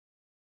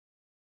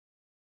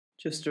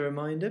Just a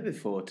reminder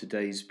before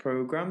today's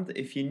programme that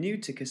if you're new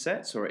to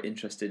cassettes or are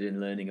interested in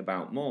learning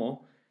about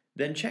more,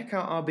 then check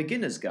out our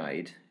beginner's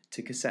guide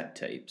to cassette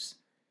tapes.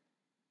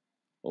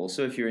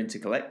 Also, if you're into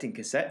collecting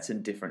cassettes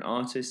and different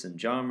artists and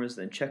genres,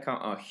 then check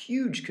out our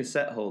huge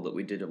cassette haul that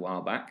we did a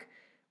while back,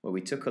 where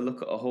we took a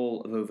look at a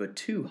haul of over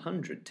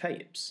 200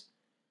 tapes.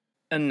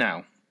 And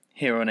now,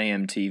 here on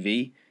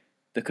AMTV,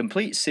 the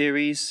complete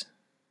series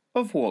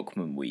of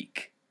Walkman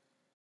Week.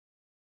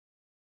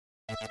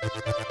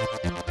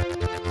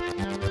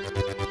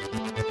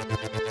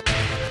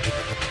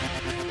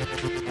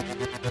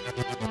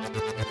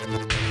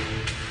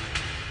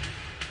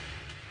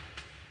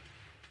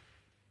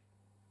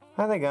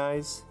 Hi there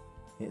guys,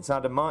 it's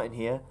Martyn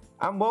here,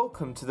 and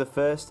welcome to the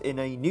first in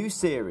a new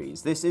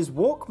series. This is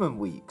Walkman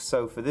Week,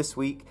 so for this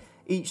week,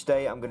 each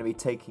day I'm going to be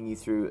taking you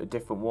through a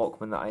different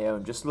Walkman that I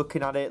own, just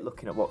looking at it,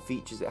 looking at what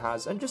features it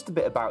has, and just a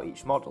bit about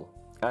each model.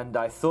 And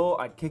I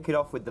thought I'd kick it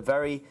off with the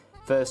very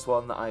first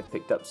one that I've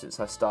picked up since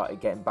I started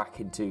getting back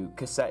into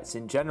cassettes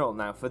in general.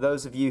 Now, for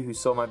those of you who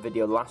saw my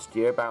video last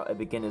year about a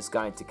beginner's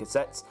guide to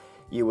cassettes,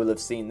 you will have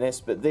seen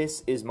this, but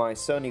this is my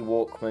Sony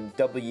Walkman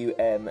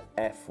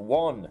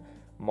WM-F1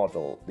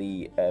 model,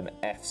 the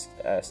F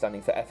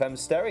standing for FM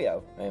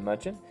stereo, I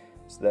imagine.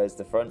 So there's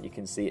the front, you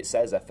can see it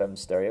says FM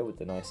stereo with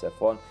the nice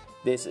F1.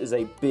 This is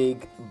a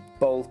big,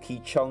 bulky,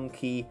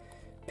 chunky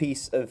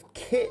piece of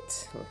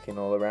kit, looking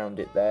all around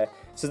it there.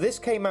 So this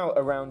came out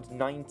around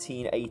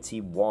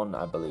 1981,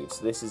 I believe,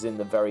 so this is in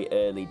the very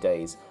early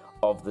days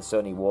of the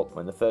Sony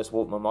Walkman. The first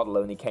Walkman model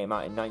only came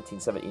out in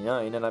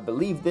 1979, and I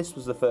believe this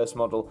was the first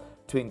model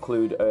to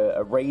include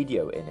a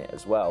radio in it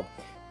as well.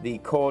 The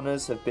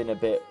corners have been a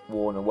bit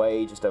worn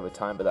away just over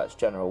time, but that's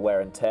general wear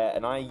and tear,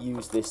 and I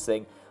used this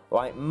thing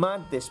like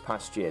mad this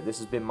past year. This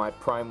has been my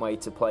prime way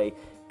to play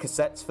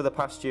cassettes for the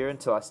past year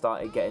until I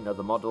started getting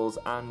other models,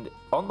 and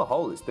on the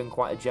whole it's been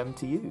quite a gem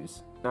to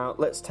use. Now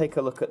let's take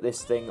a look at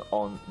this thing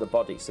on the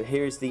body. So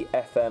here is the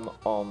FM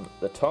on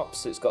the top,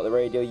 so it's got the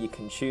radio, you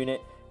can tune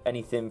it,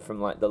 anything from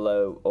like the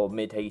low or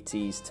mid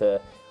 80s to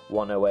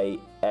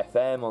 108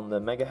 FM on the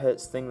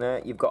megahertz thing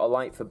there. You've got a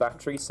light for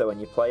battery, so when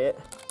you play it,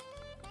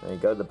 there you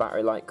go, the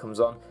battery light comes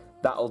on.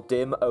 That'll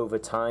dim over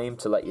time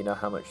to let you know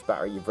how much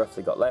battery you've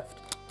roughly got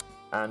left.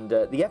 And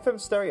the FM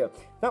stereo,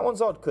 that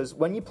one's odd because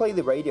when you play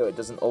the radio it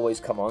doesn't always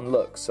come on.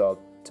 Look, so I'll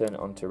turn it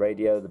on to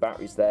radio, the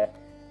battery's there.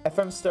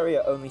 FM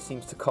stereo only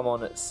seems to come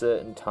on at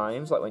certain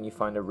times, like when you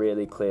find a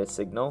really clear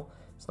signal.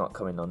 It's not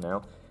coming on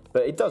now,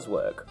 but it does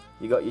work.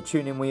 You've got your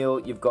tuning wheel,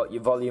 you've got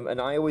your volume, and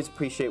I always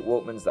appreciate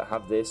Walkmans that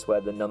have this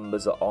where the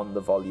numbers are on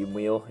the volume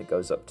wheel. It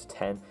goes up to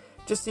 10.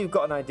 Just so you've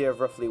got an idea of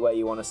roughly where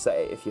you want to set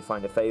it if you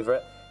find a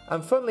favourite.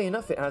 And funnily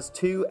enough, it has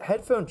two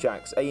headphone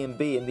jacks, A and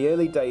B. In the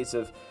early days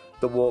of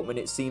the Walkman,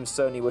 it seems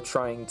Sony were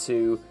trying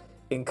to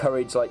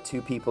encourage like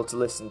two people to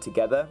listen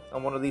together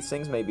on one of these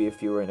things, maybe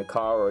if you were in a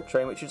car or a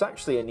train, which is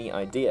actually a neat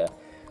idea.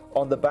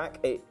 On the back,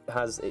 it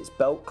has its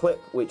belt clip,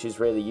 which is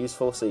really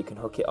useful, so you can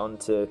hook it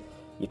onto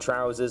your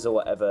trousers or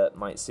whatever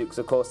might suit. Because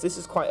of course, this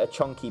is quite a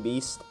chunky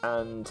beast,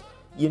 and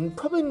you're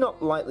probably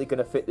not likely going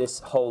to fit this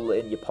hole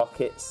in your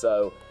pocket,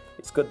 so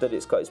it's good that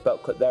it's got its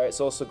belt clip there.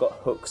 It's also got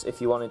hooks if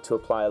you wanted to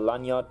apply a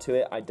lanyard to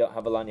it. I don't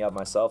have a lanyard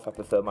myself. I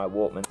prefer my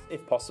Walkman,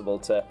 if possible,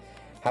 to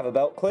have a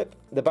belt clip.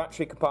 The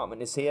battery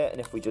compartment is here,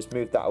 and if we just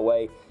move that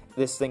away,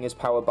 this thing is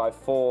powered by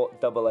 4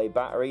 AA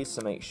batteries,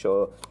 so make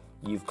sure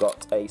you've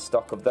got a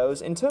stock of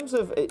those. In terms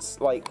of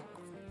its like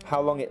how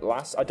long it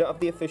lasts, I don't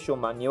have the official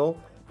manual,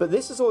 but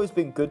this has always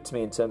been good to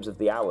me in terms of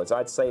the hours.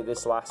 I'd say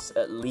this lasts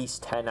at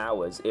least 10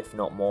 hours, if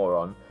not more,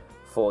 on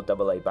 4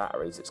 AA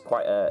batteries. It's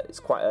quite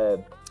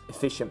a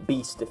efficient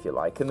beast, if you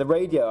like. And the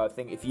radio, I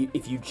think if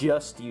you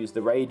just use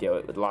the radio,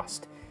 it would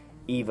last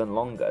even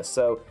longer.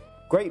 So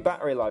great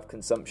battery life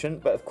consumption,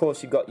 but of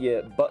course you've got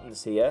your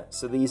buttons here.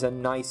 So these are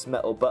nice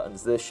metal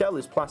buttons. The shell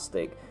is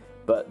plastic,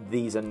 but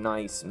these are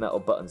nice metal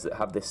buttons that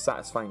have this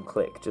satisfying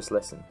click. Just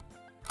listen.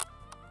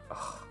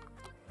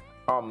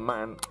 Oh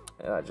man,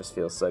 that just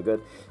feels so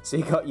good. So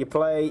you've got your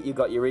play, you've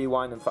got your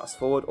rewind and fast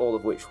forward, all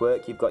of which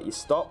work. You've got your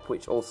stop,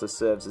 which also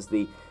serves as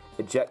the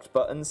eject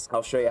buttons.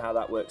 I'll show you how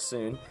that works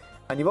soon.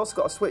 And you've also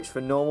got a switch for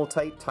normal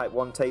tape, type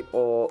 1 tape,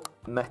 or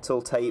metal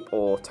tape,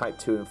 or type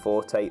 2 and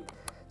 4 tape.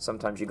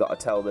 Sometimes you've got to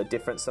tell the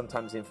difference.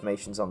 Sometimes the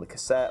information's on the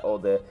cassette or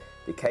the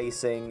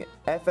casing.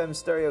 FM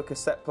stereo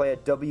cassette player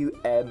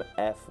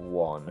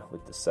WM-F1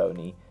 with the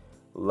Sony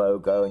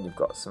logo, and you've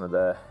got some of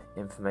the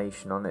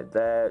information on it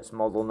there. It's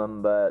model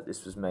number.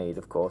 This was made,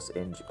 of course,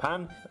 in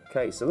Japan.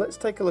 Okay, so let's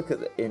take a look at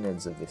the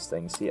innards of this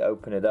thing. So you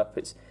open it up.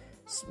 It's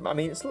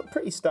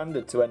pretty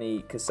standard to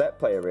any cassette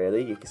player,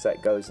 really. Your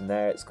cassette goes in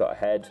there. It's got a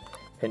head,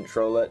 pinch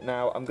roller.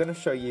 Now, I'm going to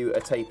show you a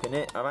tape in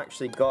it. I've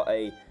actually got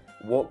a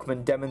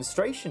Walkman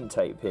demonstration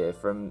tape here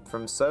from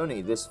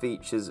Sony. This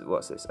features,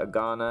 what's this?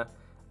 Agana,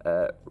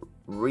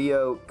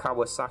 Ryo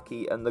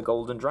Kawasaki, and the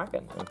Golden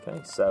Dragon.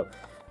 Okay, so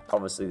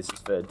obviously this is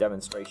for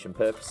demonstration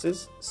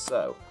purposes.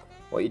 So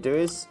what you do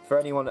is, for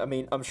anyone, I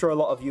mean, I'm sure a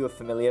lot of you are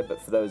familiar,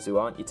 but for those who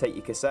aren't, you take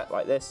your cassette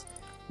like this,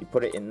 you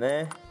put it in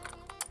there,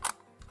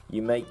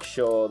 You make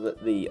sure that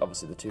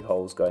obviously the two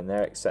holes go in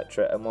there,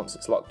 etc. And once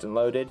it's locked and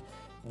loaded,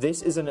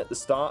 this isn't at the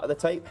start of the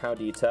tape. How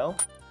do you tell?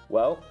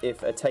 Well,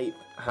 if a tape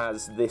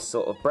has this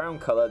sort of brown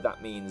color,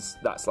 that means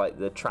that's like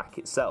the track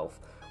itself.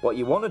 What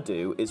you want to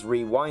do is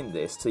rewind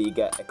this till you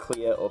get a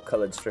clear or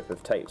colored strip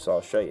of tape. So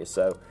I'll show you.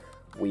 So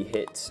we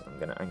hit, I'm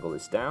going to angle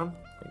this down.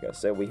 There you go.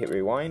 So we hit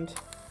rewind.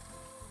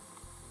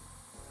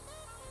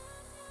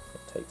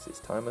 It takes its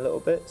time a little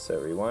bit. So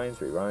rewinds,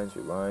 rewinds,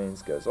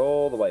 rewinds, goes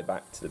all the way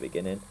back to the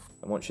beginning.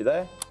 And once you're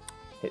there,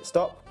 hit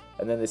stop.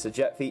 And then there's a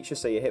jet feature,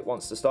 so you hit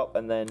once to stop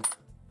and then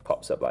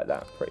pops up like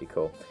that. Pretty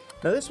cool.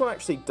 Now this one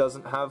actually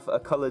doesn't have a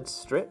colored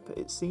strip,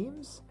 it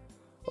seems.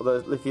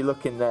 Although if you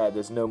look in there,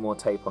 there's no more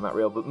tape on that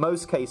reel. But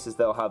most cases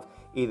they'll have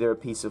either a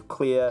piece of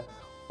clear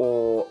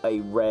or a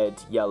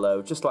red,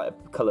 yellow, just like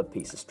a colored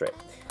piece of strip.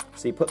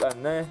 So you put that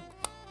in there,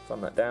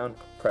 thumb that down,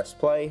 press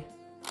play,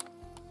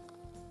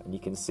 and you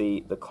can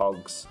see the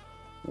cogs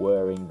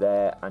whirring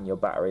there and your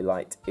battery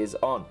light is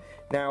on.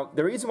 Now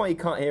the reason why you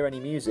can't hear any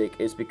music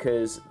is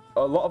because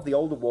a lot of the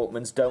older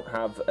Walkmans don't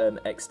have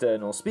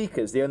external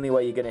speakers. The only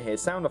way you're going to hear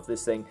sound off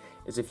this thing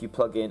is if you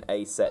plug in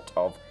a set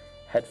of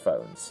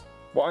headphones.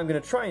 What I'm going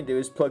to try and do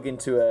is plug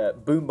into a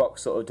boombox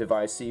sort of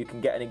device so you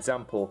can get an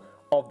example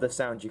of the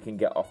sound you can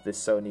get off this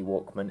Sony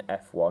Walkman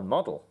F1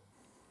 model.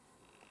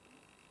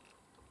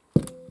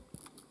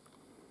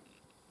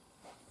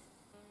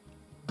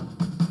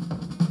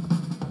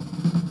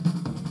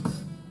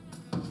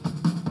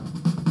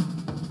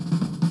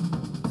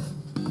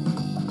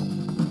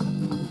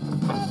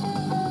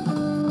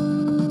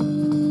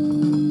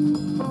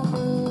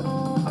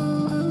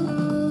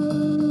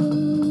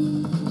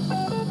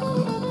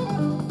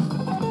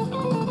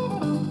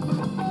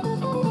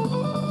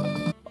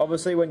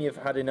 Obviously, when you've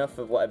had enough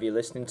of whatever you're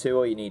listening to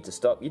or you need to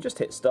stop, you just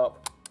hit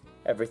stop,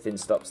 everything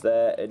stops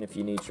there, and if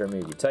you need to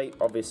remove your tape,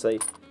 obviously,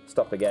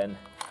 stop again,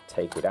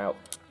 take it out,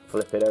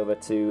 flip it over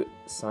to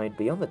side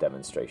B on the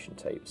demonstration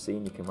tape. See,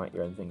 and you can write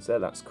your own things there,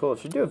 that's cool. I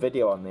should do a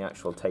video on the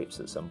actual tapes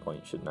at some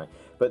point, shouldn't I?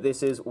 But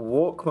this is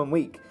Walkman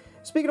Week.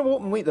 Speaking of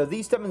Walkman Week though,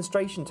 these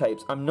demonstration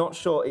tapes, I'm not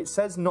sure, it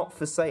says not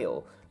for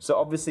sale, so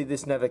obviously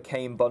this never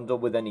came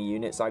bundled with any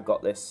units. I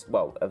got this,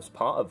 well, as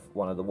part of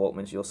one of the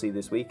Walkmans you'll see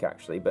this week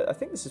actually, but I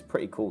think this is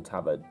pretty cool to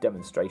have a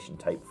demonstration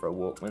tape for a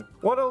Walkman.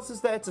 What else is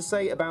there to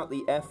say about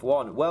the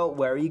F1? Well,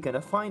 where are you going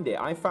to find it?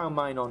 I found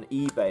mine on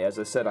eBay. As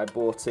I said, I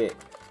bought it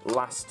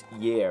last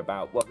year,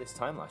 about, well, this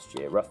time last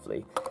year,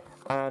 roughly.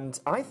 And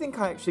I think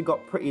I actually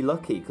got pretty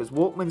lucky because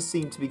Walkmans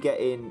seem to be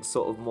getting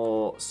sort of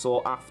more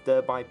sought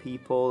after by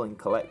people and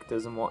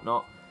collectors and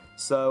whatnot.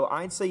 So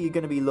I'd say you're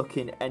going to be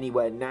looking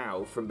anywhere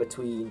now from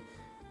between,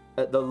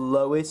 at the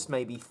lowest,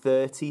 maybe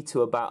 30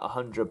 to about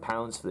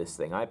 £100 for this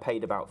thing. I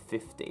paid about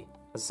 50.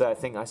 So I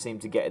think I seem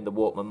to get in the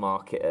Walkman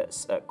market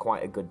at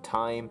quite a good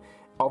time.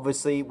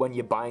 Obviously, when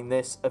you're buying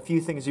this, a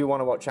few things you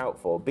want to watch out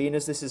for. Being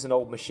as this is an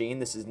old machine,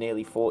 this is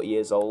nearly 40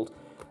 years old,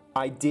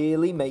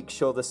 ideally make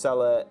sure the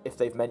seller, if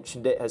they've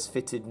mentioned it, has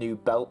fitted new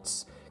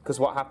belts. Because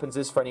what happens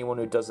is, for anyone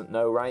who doesn't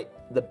know, right,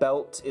 the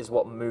belt is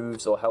what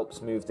moves or helps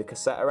move the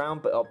cassette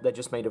around, but they're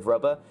just made of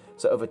rubber.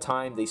 So over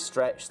time, they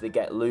stretch, they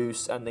get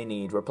loose, and they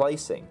need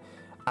replacing.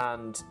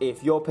 And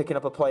if you're picking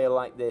up a player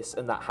like this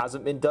and that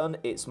hasn't been done,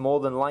 it's more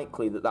than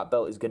likely that that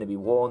belt is going to be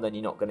worn, then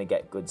you're not going to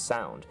get good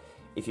sound.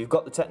 If you've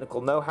got the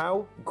technical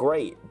know-how,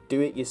 great,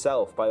 do it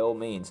yourself by all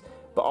means.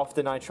 But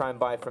often I try and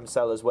buy from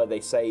sellers where they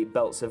say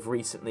belts have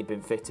recently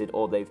been fitted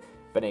or they've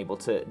been able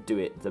to do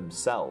it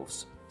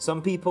themselves.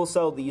 Some people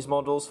sell these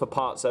models for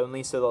parts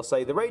only, so they'll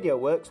say the radio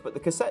works but the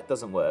cassette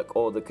doesn't work,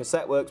 or the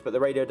cassette works but the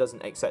radio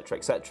doesn't, etc,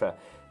 etc.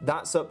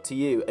 That's up to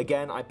you.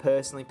 Again, I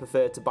personally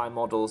prefer to buy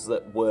models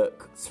that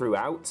work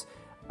throughout.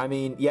 I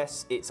mean,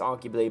 yes, it's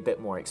arguably a bit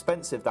more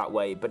expensive that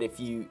way, but if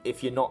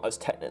you're not as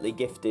technically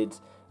gifted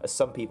as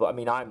some people, I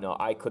mean, I'm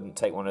not, I couldn't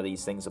take one of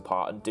these things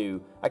apart and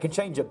do, I can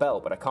change a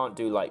belt, but I can't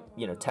do, like,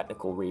 you know,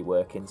 technical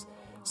reworkings.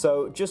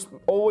 So just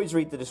always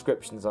read the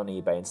descriptions on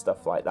eBay and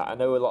stuff like that. I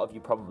know a lot of you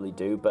probably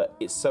do, but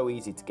it's so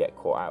easy to get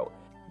caught out.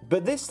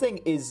 But this thing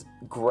is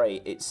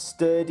great. It's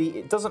sturdy.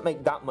 It doesn't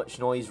make that much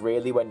noise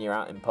really when you're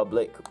out in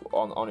public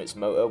on its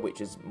motor, which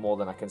is more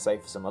than I can say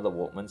for some other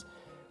Walkmans.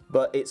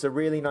 But it's a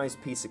really nice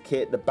piece of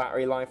kit. The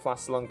battery life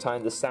lasts a long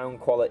time. The sound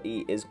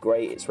quality is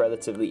great. It's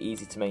relatively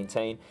easy to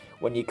maintain.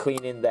 When you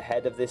clean in the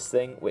head of this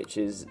thing, which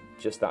is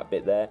just that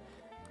bit there,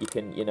 you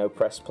can, you know,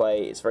 press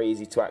play. It's very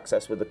easy to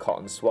access with a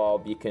cotton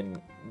swab. You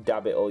can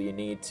dab it all you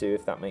need to,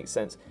 if that makes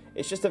sense.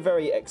 It's just a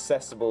very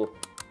accessible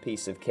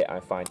piece of kit,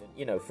 I find.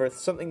 You know, for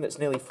something that's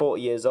nearly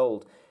 40 years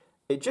old,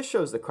 it just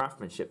shows the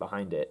craftsmanship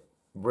behind it.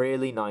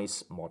 Really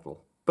nice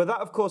model. But that,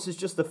 of course, is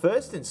just the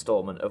first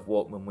installment of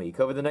Walkman Week.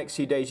 Over the next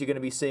few days, you're going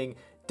to be seeing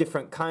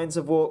different kinds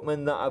of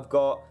Walkman that I've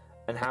got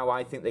and how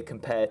I think they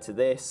compare to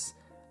this,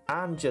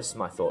 and just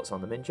my thoughts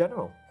on them in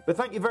general. But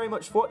thank you very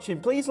much for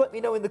watching. Please let me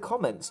know in the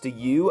comments, do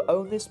you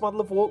own this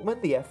model of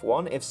Walkman, the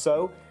F1? If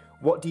so,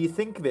 what do you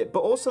think of it?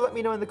 But also let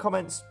me know in the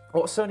comments,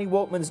 what Sony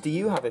Walkmans do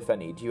you have, if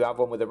any? Do you have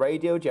one with a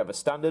radio? Do you have a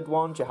standard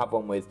one? Do you have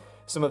one with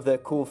some of the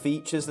cool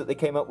features that they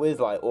came up with,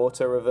 like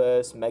auto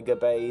reverse, mega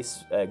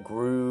bass,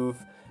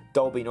 groove,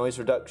 Dolby noise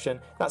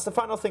reduction. That's the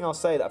final thing I'll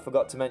say that I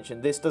forgot to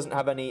mention. This doesn't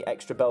have any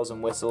extra bells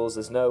and whistles.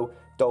 There's no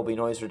Dolby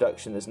noise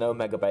reduction. There's no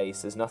mega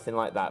bass. There's nothing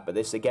like that. But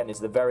this, again, is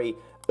the very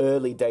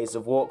early days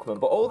of Walkman.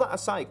 But all that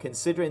aside,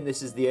 considering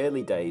this is the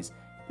early days,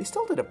 they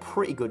still did a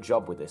pretty good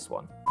job with this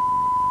one.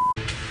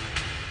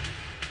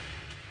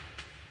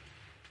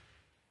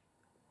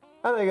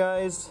 Hello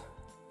guys,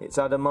 it's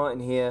Martyn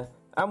here,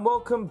 and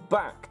welcome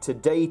back to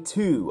day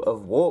 2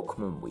 of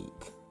Walkman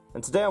Week.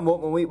 And today on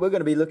Walkman Week we're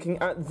going to be looking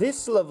at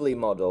this lovely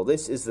model.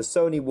 This is the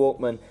Sony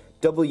Walkman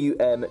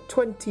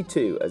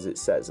WM22, as it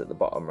says at the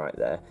bottom right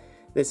there.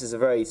 This is a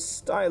very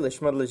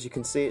stylish model. As you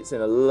can see, it's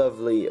in a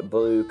lovely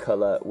blue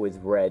colour with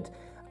red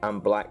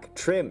and black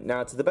trim.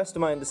 Now, to the best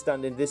of my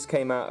understanding, this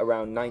came out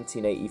around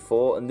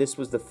 1984, and this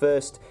was the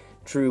first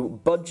true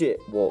budget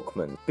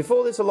Walkman.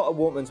 Before this, a lot of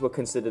Walkmans were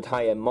considered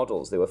high-end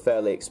models. They were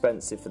fairly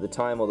expensive for the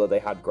time, although they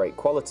had great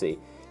quality.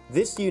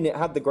 This unit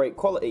had the great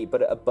quality,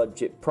 but at a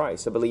budget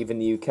price. I believe in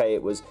the UK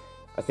it was,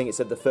 I think it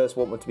said the first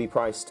Walkman to be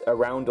priced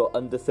around or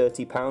under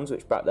 £30,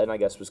 which back then I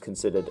guess was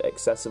considered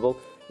accessible.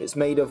 It's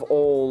made of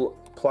all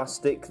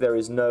plastic. There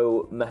is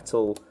no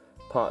metal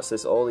parts to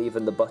this at all.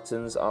 Even the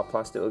buttons are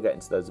plastic. We'll get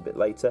into those a bit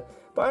later.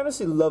 But I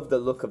honestly love the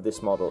look of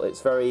this model.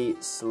 It's very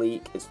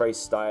sleek, it's very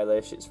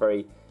stylish, it's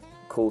very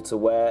cool to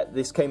wear.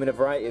 This came in a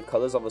variety of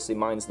colours. Obviously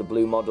mine's the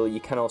blue model. You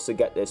can also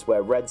get this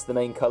where red's the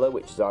main colour,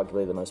 which is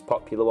arguably the most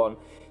popular one.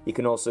 You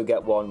can also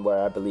get one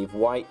where I believe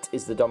white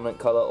is the dominant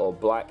colour, or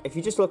black. If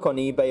you just look on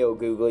eBay or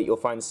Google it, you'll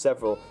find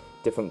several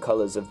different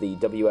colours of the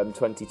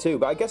WM22.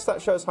 But I guess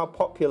that shows how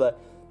popular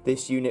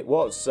this unit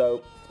was.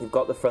 So you've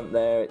got the front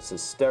there, it's a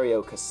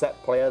stereo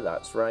cassette player,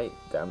 that's right,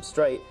 damn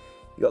straight.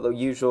 You've got the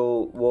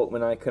usual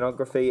Walkman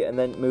iconography, and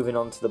then moving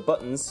on to the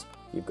buttons,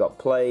 you've got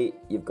play,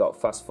 you've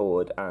got fast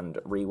forward and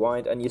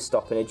rewind, and you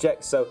stop and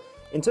eject. So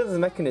in terms of the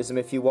mechanism,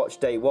 if you watch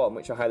day 1,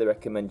 which I highly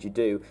recommend you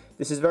do,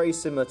 this is very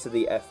similar to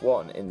the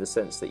F1 in the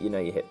sense that, you know,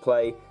 you hit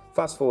play,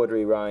 fast forward,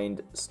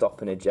 rewind,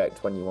 stop and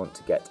eject when you want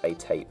to get a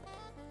tape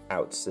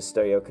out. It's a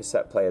stereo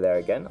cassette player there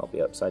again. I'll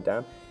be upside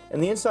down.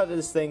 And the inside of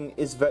this thing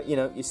is, you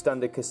know, your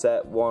standard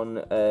cassette,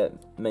 one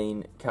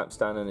main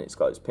capstan, and it's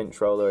got its pinch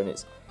roller and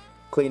its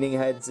cleaning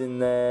heads in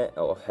there,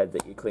 or head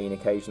that you clean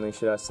occasionally,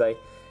 should I say.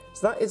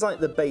 So that is like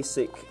the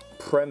basic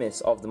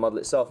premise of the model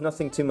itself.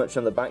 Nothing too much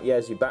on the back. Yeah,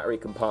 there's your battery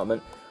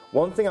compartment.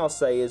 One thing I'll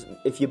say is,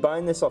 if you're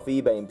buying this off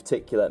eBay in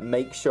particular,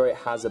 make sure it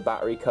has a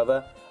battery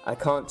cover. I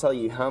can't tell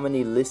you how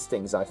many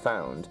listings I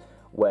found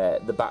where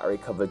the battery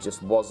cover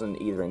just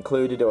wasn't either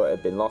included or it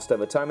had been lost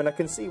over time, and I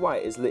can see why.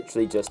 It is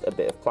literally just a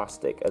bit of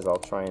plastic, as I'll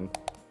try and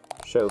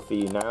show for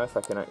you now if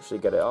I can actually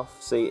get it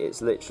off. See,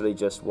 it's literally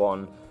just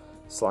one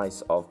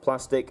slice of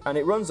plastic, and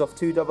it runs off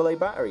 2 AA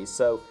batteries.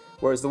 So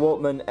whereas the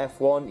Walkman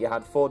F1, you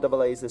had 4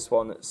 AA's, this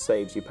one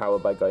saves you power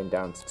by going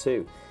down to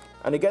 2.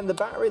 And again, the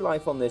battery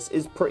life on this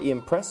is pretty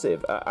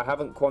impressive. I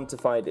haven't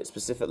quantified it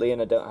specifically,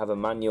 and I don't have a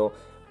manual,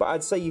 but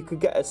I'd say you could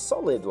get a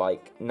solid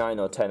like 9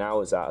 or 10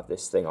 hours out of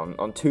this thing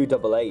on 2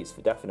 AA's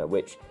for definite,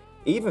 which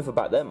even for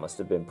back then must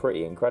have been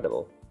pretty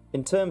incredible.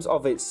 In terms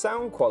of its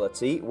sound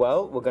quality,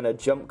 well, we're going to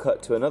jump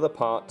cut to another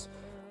part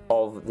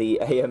of the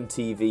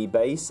AMTV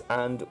bass,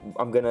 and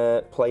I'm going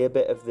to play a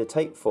bit of the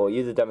tape for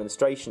you, the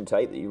demonstration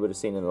tape that you would have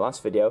seen in the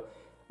last video,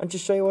 and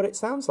just show you what it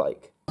sounds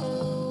like.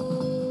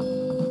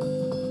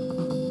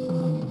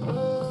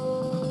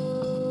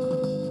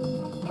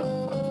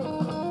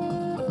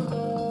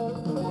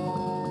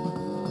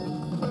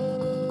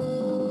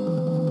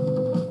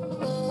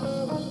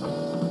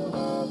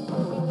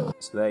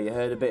 So there you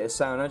heard a bit of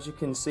sound. As you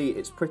can see,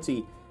 it's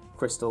pretty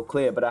crystal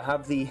clear, but I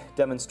have the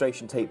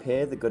demonstration tape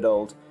here, the good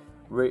old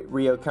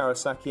Rio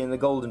Kawasaki and the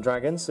Golden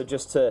Dragon, so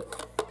just to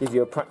give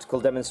you a practical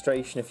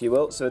demonstration, if you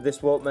will. So this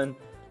Walkman,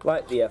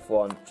 like the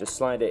F1, just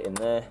slide it in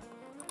there.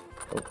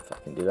 Oh, if I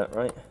can do that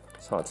right.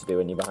 It's hard to do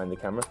when you're behind the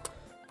camera.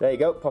 There you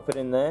go, pop it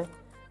in there.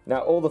 Now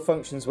all the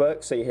functions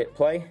work, so you hit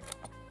play,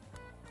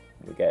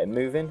 we get it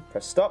moving,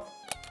 press stop.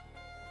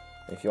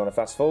 If you want to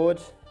fast forward,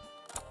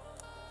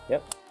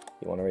 yep,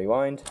 you want to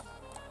rewind,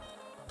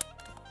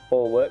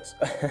 all works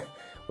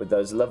with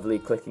those lovely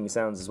clicking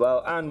sounds as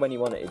well. And when you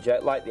want to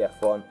eject, like the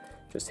F1,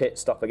 just hit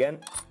stop again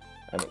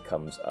and it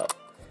comes up.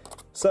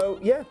 So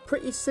yeah,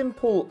 pretty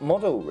simple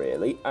model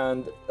really,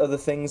 and other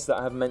things that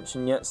I haven't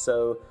mentioned yet.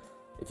 So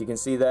if you can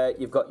see there,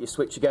 you've got your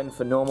switch again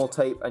for normal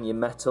tape and your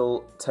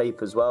metal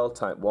tape as well,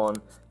 type 1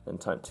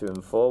 and type 2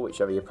 and 4,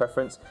 whichever your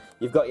preference.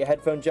 You've got your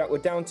headphone jack. We're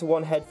down to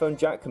 1 headphone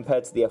jack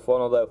compared to the F1,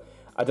 although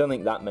I don't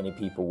think that many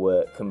people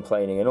were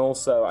complaining. And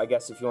also, I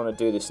guess if you want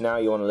to do this now,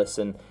 you want to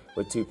listen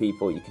with 2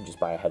 people, you can just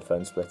buy a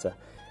headphone splitter.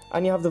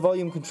 And you have the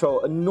volume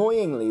control.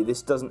 Annoyingly,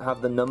 this doesn't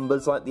have the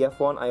numbers like the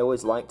F1. I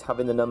always liked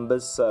having the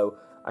numbers, so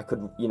I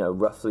could, you know,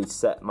 roughly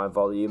set my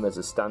volume as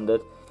a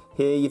standard.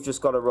 Here, you've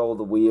just got to roll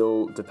the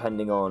wheel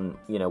depending on,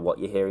 you know, what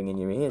you're hearing in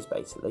your ears,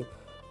 basically.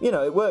 You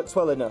know, it works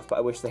well enough, but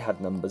I wish they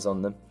had numbers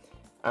on them.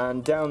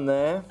 And down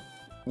there,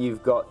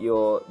 you've got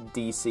your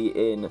DC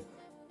in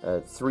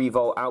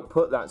 3-volt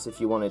output. That's if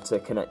you wanted to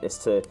connect this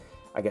to,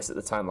 I guess at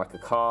the time, like a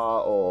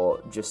car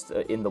or just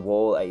in the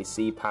wall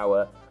AC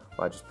power,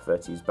 I just prefer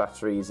to use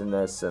batteries, and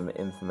there's some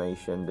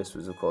information. This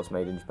was, of course,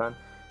 made in Japan.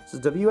 This is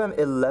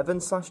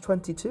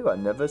WM11/22. I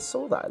never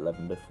saw that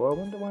 11 before. I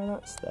wonder why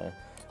that's there.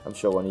 I'm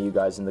sure one of you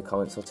guys in the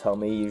comments will tell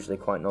me, usually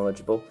quite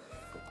knowledgeable.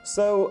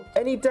 So,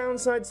 any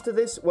downsides to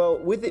this? Well,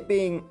 with it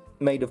being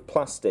made of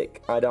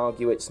plastic, I'd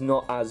argue it's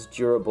not as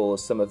durable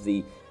as some of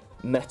the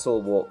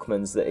metal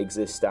Walkmans that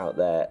exist out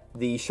there.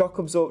 The shock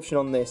absorption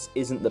on this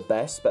isn't the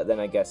best, but then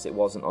I guess it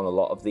wasn't on a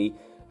lot of the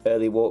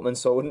early Walkmans,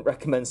 so I wouldn't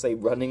recommend, say,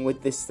 running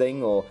with this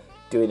thing or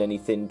doing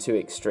anything too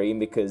extreme,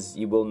 because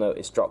you will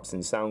notice drops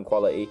in sound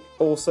quality.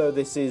 Also,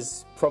 this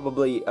is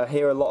probably, I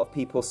hear a lot of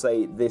people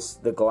say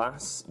the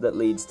glass that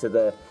leads to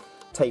the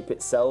tape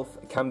itself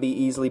can be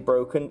easily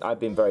broken. I've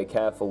been very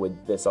careful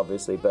with this,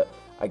 obviously, but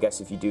I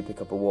guess if you do pick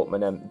up a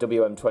Walkman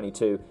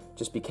WM22,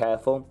 just be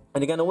careful.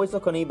 And again, always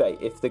look on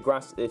eBay. If the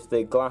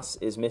glass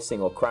is missing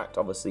or cracked,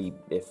 obviously,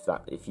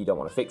 if you don't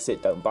want to fix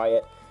it, don't buy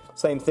it.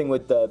 Same thing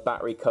with the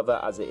battery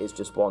cover, as it is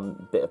just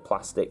one bit of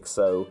plastic,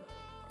 so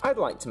I'd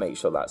like to make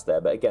sure that's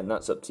there, but again,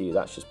 that's up to you.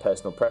 That's just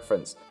personal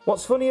preference.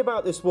 What's funny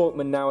about this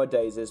Walkman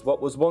nowadays is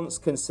what was once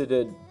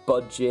considered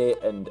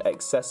budget and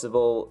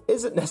accessible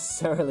isn't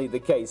necessarily the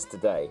case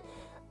today.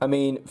 I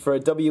mean, for a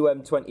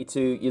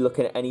WM22, you're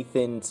looking at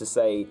anything to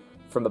say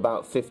from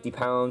about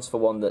 £50 for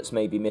one that's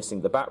maybe missing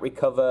the battery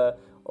cover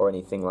or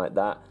anything like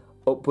that,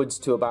 upwards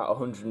to about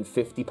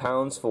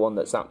 £150 for one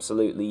that's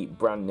absolutely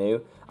brand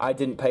new. I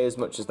didn't pay as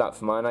much as that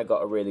for mine. I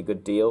got a really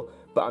good deal,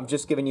 but I'm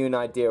just giving you an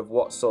idea of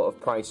what sort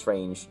of price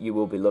range you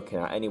will be looking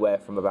at, anywhere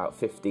from about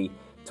 £50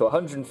 to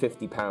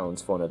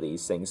 £150 for one of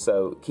these things.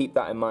 So keep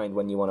that in mind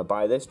when you want to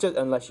buy this, just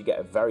unless you get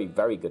a very,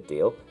 very good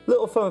deal.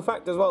 Little fun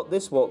fact as well,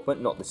 this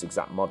Walkman, not this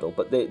exact model,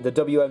 but the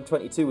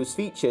WM22 was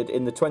featured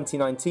in the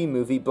 2019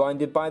 movie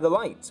Blinded by the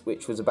Light,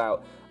 which was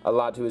about a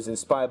lad who was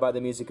inspired by the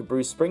music of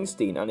Bruce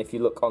Springsteen, and if you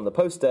look on the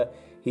poster,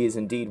 he is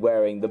indeed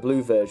wearing the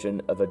blue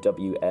version of a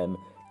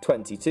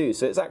WM22.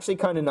 So it's actually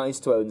kind of nice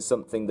to own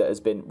something that has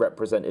been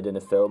represented in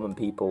a film and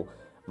people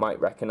might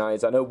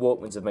recognise. I know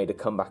Walkmans have made a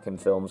comeback in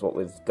films, what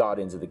with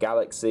Guardians of the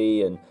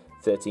Galaxy and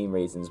 13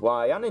 Reasons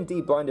Why, and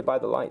indeed Blinded by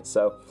the Light,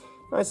 so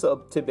nice little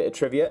tidbit of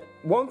trivia.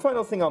 One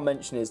final thing I'll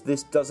mention is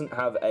this doesn't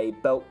have a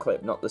belt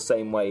clip, not the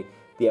same way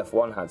the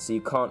F1 had, so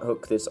you can't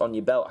hook this on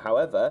your belt.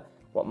 However,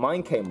 what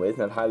mine came with,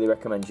 and I'd highly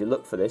recommend you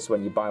look for this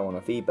when you buy one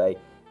off eBay,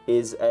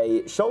 is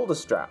a shoulder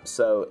strap,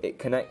 so it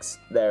connects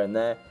there and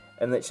there,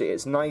 and literally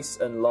it's nice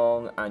and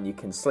long, and you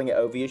can sling it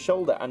over your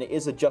shoulder, and it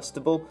is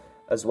adjustable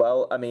as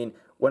well. I mean,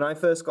 when I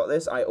first got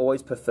this, I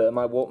always prefer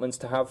my Walkmans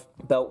to have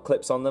belt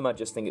clips on them. I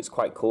just think it's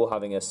quite cool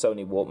having a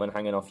Sony Walkman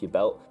hanging off your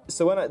belt.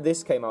 So when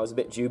this came, I was a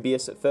bit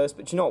dubious at first,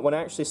 but you know what, when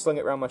I actually slung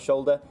it around my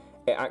shoulder,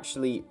 it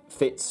actually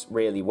fits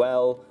really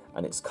well,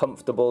 and it's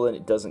comfortable, and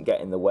it doesn't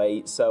get in the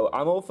way. So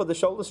I'm all for the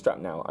shoulder strap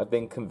now. I've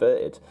been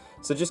converted.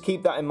 So just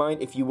keep that in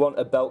mind. If you want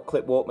a belt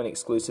clip Walkman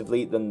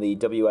exclusively, then the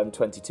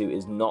WM22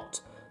 is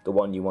not the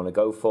one you want to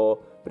go for.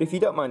 But if you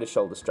don't mind a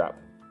shoulder strap,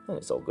 then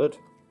it's all good.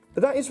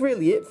 But that is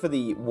really it for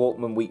the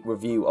Walkman Week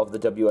review of the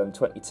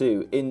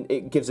WM22.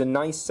 It gives a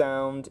nice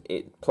sound,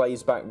 it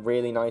plays back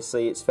really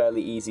nicely, it's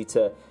fairly easy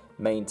to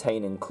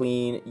maintain and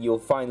clean. You'll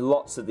find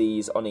lots of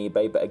these on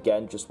eBay, but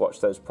again, just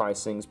watch those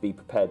pricings, be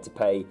prepared to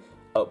pay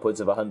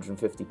upwards of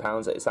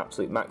 £150 at its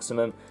absolute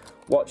maximum.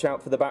 Watch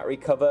out for the battery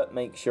cover,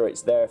 make sure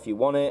it's there if you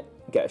want it,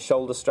 get a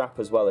shoulder strap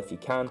as well if you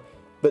can.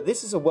 But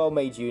this is a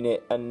well-made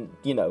unit, and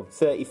you know,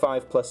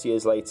 35 plus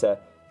years later,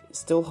 it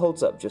still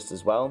holds up just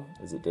as well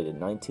as it did in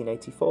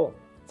 1984.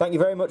 Thank you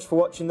very much for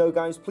watching though,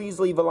 guys. Please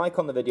leave a like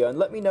on the video and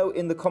let me know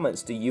in the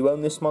comments, do you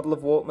own this model of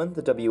Walkman,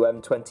 the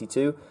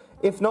WM22?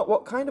 If not,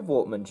 what kind of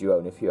Walkman do you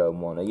own if you own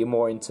one? Are you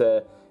more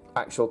into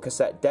actual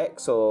cassette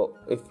decks, or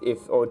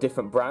or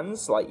different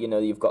brands? Like, you know,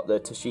 you've got the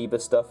Toshiba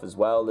stuff as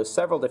well. There's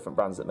several different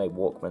brands that make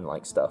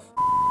Walkman-like stuff.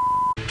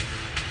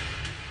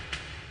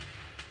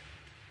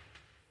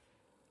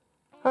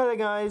 Hi there,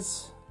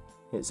 guys.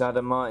 It's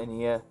Martyn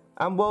here,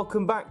 and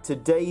welcome back to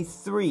day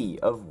 3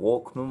 of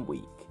Walkman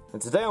Week.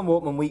 And today on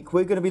Walkman Week,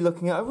 we're going to be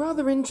looking at a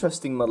rather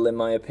interesting model, in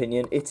my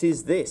opinion. It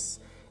is this.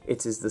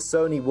 It is the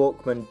Sony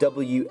Walkman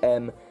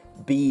WM-B10.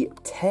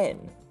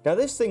 Now,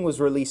 this thing was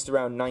released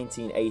around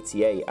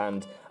 1988,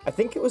 and I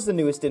think it was the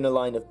newest in a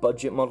line of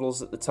budget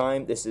models at the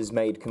time. This is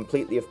made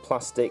completely of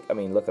plastic. I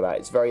mean, look at that.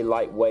 It's very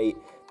lightweight.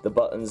 The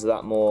buttons are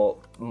that more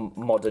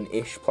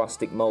modern-ish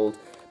plastic mold.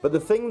 But the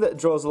thing that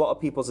draws a lot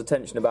of people's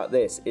attention about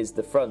this is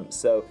the front.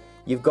 So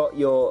you've got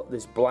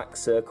this black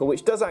circle,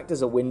 which does act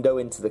as a window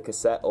into the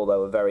cassette,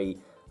 although a very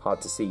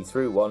hard to see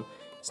through one.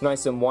 It's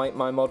nice and white,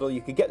 my model.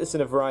 You could get this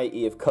in a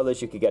variety of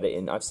colours you could get it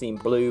in. I've seen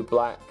blue,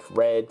 black,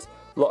 red,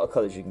 a lot of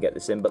colours you can get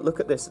this in. But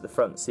look at this at the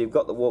front. So you've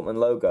got the Walkman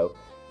logo.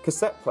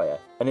 Cassette player,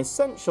 an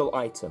essential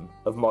item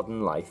of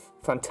modern life.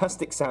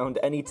 Fantastic sound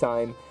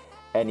anytime,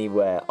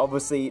 anywhere.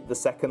 Obviously, the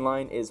second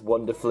line is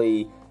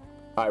wonderfully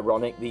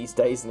ironic these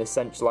days, an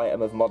essential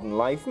item of modern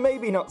life.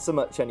 Maybe not so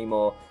much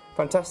anymore.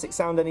 Fantastic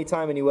sound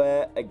anytime,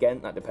 anywhere.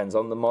 Again, that depends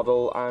on the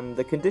model and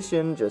the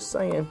condition, just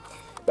saying.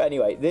 But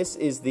anyway, this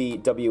is the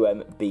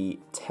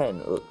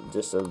WM-B10,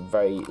 just a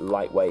very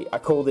lightweight. I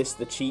call this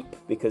the cheap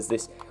because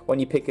this, when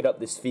you pick it up,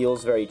 this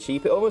feels very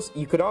cheap. It almost,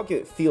 you could argue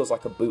it feels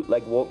like a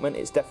bootleg Walkman.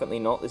 It's definitely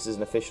not. This is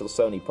an official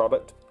Sony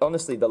product.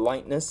 Honestly, the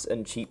lightness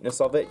and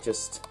cheapness of it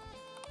just,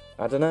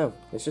 I don't know.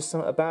 There's just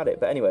something about it.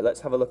 But anyway,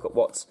 let's have a look at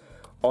what's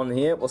on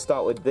here. We'll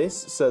start with this.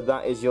 So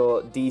that is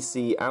your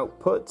DC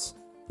output.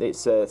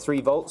 It's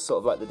 3 volts, sort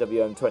of like the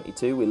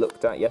WM22 we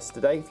looked at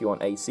yesterday, if you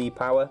want AC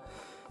power.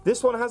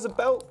 This one has a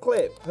belt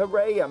clip.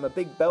 Hooray, I'm a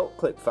big belt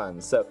clip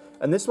fan. So,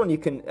 and this one you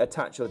can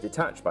attach or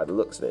detach by the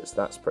looks of it, so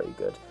that's pretty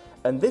good.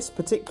 And this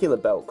particular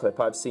belt clip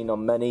I've seen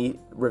on many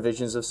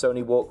revisions of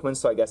Sony Walkman,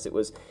 so I guess it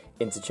was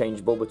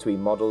interchangeable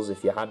between models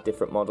if you had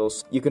different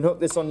models. You can hook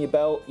this on your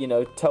belt, you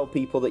know, tell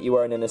people that you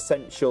are an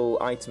essential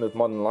item of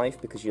modern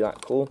life because you're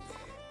that cool.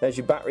 There's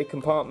your battery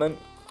compartment.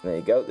 There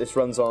you go. This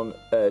runs on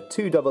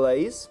 2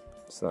 AA's,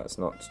 so that's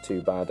not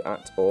too bad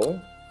at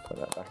all. Put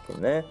that back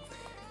in there.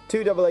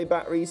 2 AA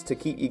batteries to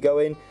keep you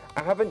going.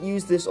 I haven't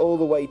used this all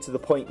the way to the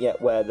point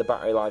yet where the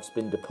battery life's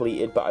been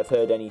depleted, but I've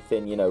heard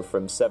anything, you know,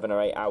 from 7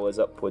 or 8 hours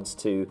upwards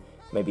to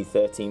maybe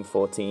 13,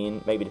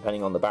 14, maybe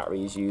depending on the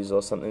batteries used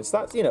or something. So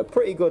that's, you know,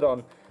 pretty good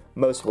on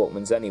most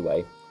Walkmans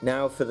anyway.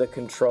 Now for the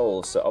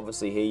controls. So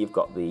obviously here you've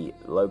got the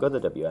logo, the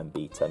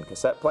WM-B10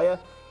 cassette player.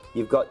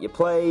 You've got your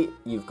play,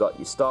 you've got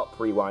your stop,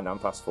 rewind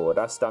and fast forward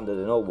as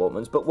standard in all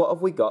Walkmans, but what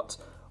have we got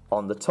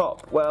on the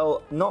top?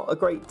 Well, not a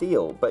great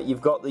deal, but you've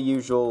got the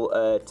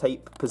usual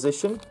tape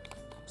position.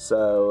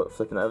 So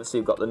flipping over, so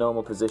you've got the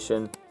normal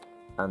position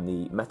and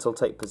the metal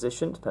tape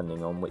position,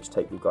 depending on which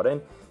tape you've got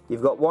in.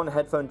 You've got one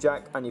headphone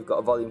jack and you've got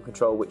a volume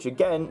control, which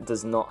again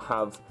does not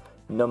have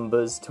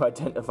numbers to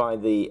identify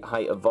the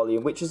height of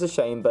volume, which is a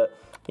shame, but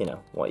you know,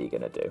 what are you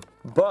going to do?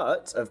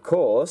 But, of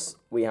course,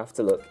 we have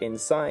to look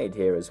inside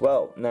here as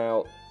well.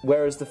 Now,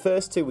 whereas the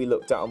first two we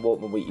looked at on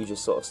Walkman Week, you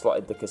just sort of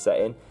slotted the cassette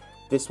in,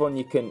 this one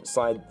you can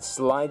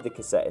slide the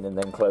cassette in and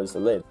then close the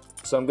lid.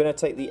 So I'm going to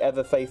take the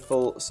ever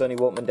faithful Sony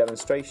Walkman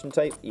demonstration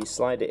tape, you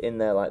slide it in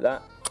there like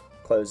that,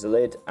 close the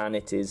lid, and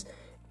it is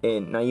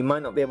in. Now you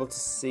might not be able to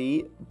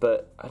see,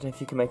 but I don't know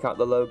if you can make out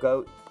the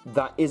logo.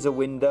 That is a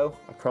window,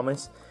 I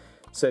promise.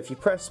 So if you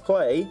press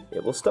play,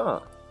 it will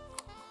start.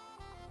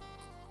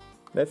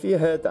 Now if you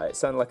heard that, it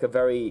sounded like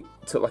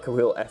took like a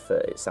real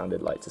effort, it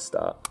sounded like to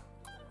start.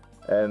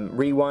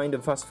 Rewind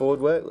and fast forward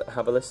work,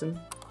 have a listen.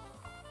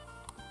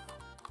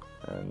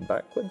 And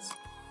backwards.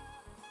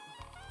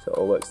 So it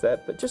all works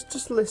there, but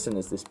just listen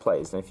as this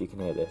plays, and if you can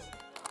hear this.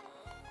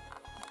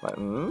 Like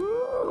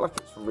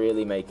it's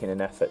really making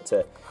an effort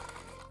to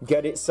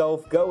get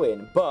itself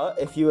going. But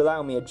if you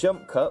allow me a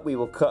jump cut, we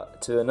will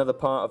cut to another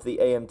part of the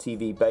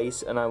AMTV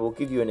bass, and I will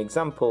give you an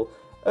example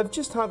of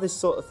just how this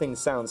sort of thing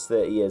sounds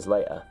 30 years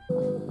later.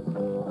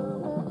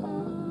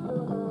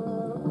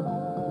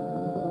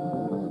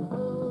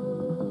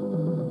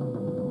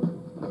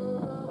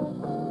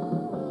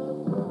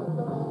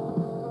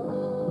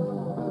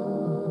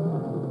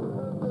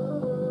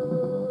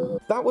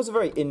 That was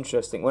very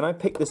interesting. When I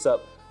picked this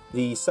up,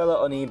 the seller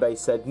on eBay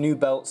said new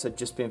belts had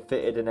just been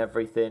fitted and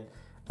everything,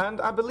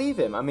 and I believe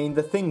him. I mean,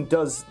 the thing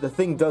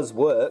does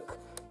work.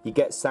 You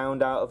get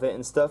sound out of it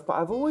and stuff, but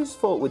I've always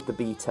thought with the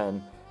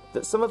B10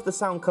 that some of the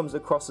sound comes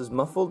across as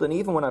muffled, and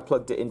even when I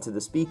plugged it into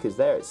the speakers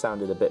there, it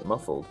sounded a bit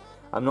muffled.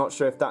 I'm not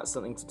sure if that's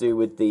something to do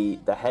with the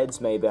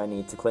heads. Maybe I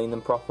need to clean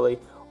them properly,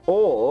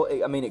 or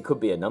I mean, it could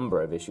be a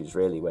number of issues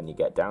really when you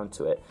get down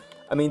to it.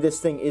 I mean, this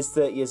thing is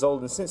 30 years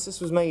old, and since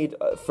this was made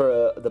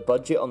for the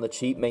budget on the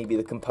cheap, maybe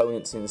the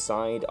components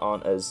inside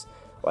aren't as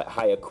like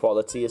higher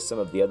quality as some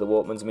of the other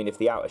Walkmans. I mean, if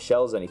the outer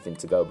shell's anything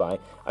to go by.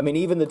 I mean,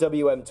 even the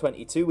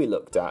WM22 we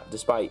looked at,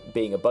 despite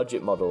being a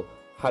budget model,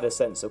 had a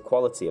sense of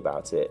quality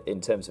about it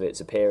in terms of its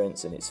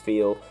appearance and its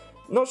feel.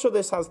 Not sure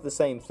this has the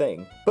same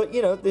thing, but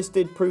you know, this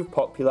did prove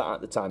popular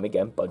at the time.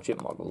 Again,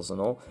 budget models and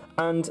all,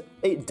 and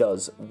it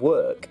does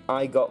work.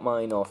 I got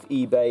mine off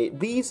eBay.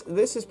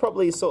 This is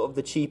probably sort of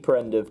the cheaper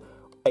end of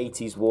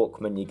 80s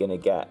Walkman you're gonna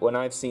get. When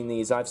I've seen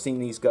these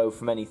go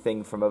from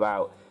anything from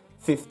about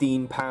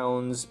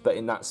 £15, but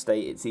in that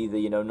state it's either,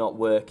 you know, not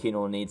working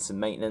or needs some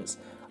maintenance,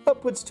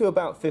 upwards to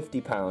about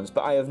 £50.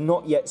 But I have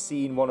not yet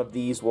seen one of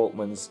these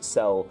Walkmans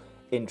sell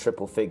in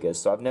triple figures,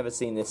 so I've never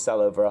seen this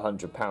sell over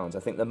 £100. I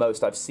think the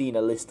most I've seen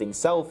a listing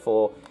sell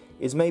for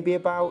is maybe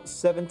about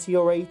 70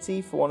 or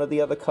 80 for one of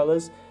the other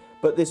colours.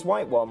 But this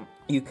white one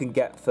you can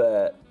get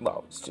for,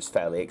 well, it's just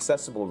fairly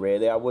accessible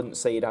really. I wouldn't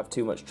say you'd have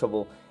too much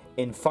trouble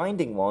in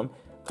finding one,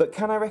 but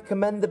can I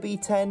recommend the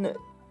B10?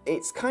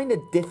 It's kind of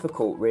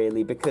difficult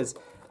really, because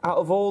out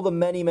of all the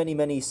many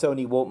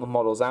Sony Walkman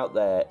models out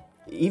there,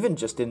 even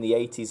just in the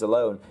 80s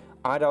alone,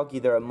 I'd argue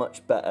there are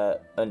much better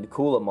and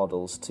cooler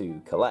models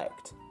to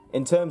collect.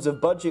 In terms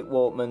of budget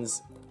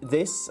Walkmans,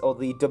 this or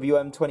the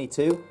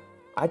WM22,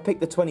 I'd pick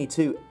the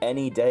 22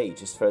 any day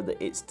just for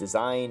its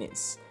design,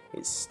 its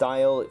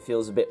style. It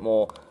feels a bit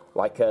more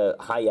like a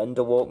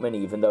high-ender Walkman,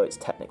 even though it's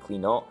technically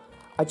not.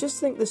 I just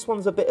think this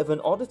one's a bit of an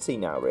oddity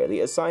now,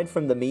 really. Aside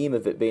from the meme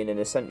of it being an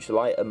essential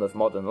item of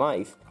modern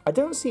life, I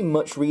don't see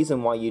much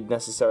reason why you'd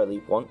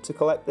necessarily want to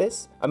collect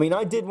this. I mean,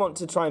 I did want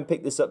to try and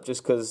pick this up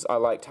just because I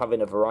liked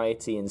having a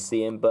variety and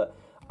seeing, but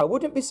I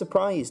wouldn't be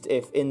surprised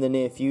if in the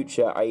near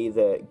future I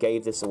either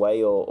gave this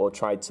away or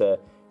tried to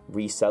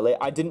resell it.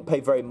 I didn't pay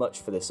very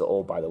much for this at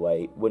all, by the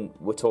way. When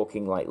we're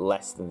talking like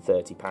less than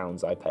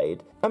 £30 I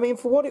paid. I mean,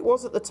 for what it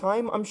was at the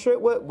time, I'm sure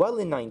it worked well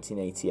in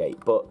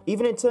 1988, but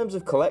even in terms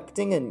of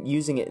collecting and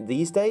using it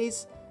these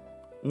days,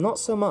 not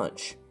so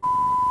much.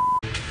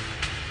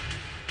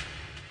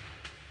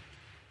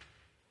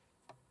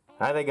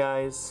 Hi there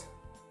guys,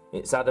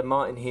 it's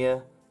Martyn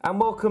here, and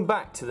welcome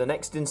back to the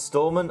next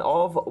installment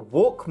of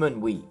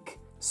Walkman Week.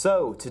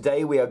 So,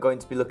 today we are going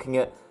to be looking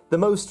at the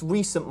most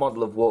recent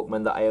model of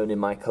Walkman that I own in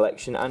my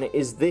collection, and it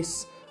is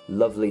this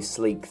lovely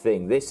sleek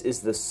thing. This is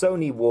the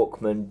Sony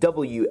Walkman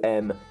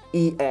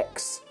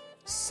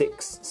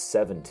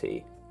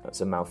WM-EX670.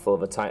 That's a mouthful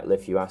of a title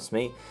if you ask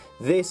me.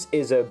 This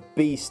is a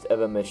beast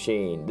of a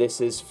machine.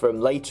 This is from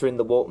later in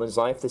the Walkman's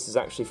life. This is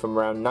actually from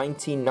around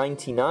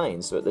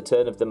 1999, so at the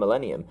turn of the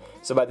millennium.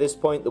 So by this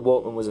point the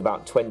Walkman was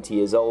about 20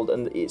 years old,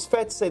 and it's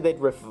fair to say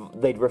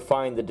they'd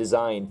refined the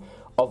design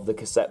of the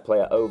cassette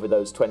player over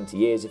those 20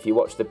 years. If you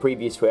watch the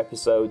previous few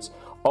episodes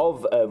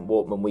of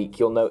Walkman Week,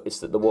 you'll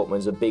notice that the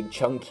Walkmans are big,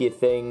 chunkier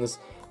things.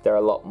 They're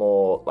a lot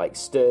more like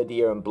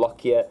sturdier and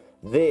blockier.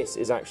 This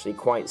is actually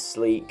quite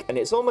sleek, and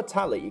it's all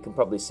metallic. You can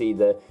probably see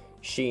the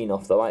sheen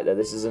off the light there.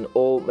 This is an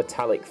all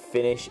metallic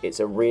finish.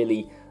 It's a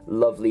really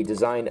lovely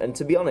design, and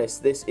to be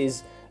honest, this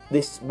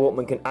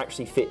Walkman can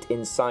actually fit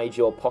inside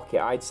your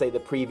pocket. I'd say the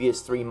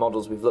previous three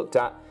models we've looked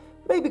at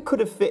maybe could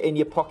have fit in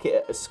your pocket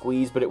at a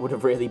squeeze, but it would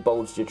have really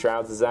bulged your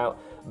trousers out.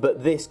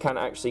 But this can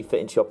actually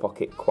fit into your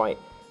pocket quite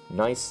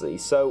nicely.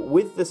 So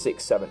with the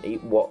 670,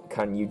 what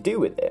can you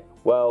do with it?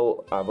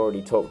 Well, I've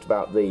already talked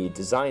about the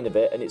design of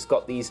it, and it's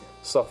got these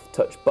soft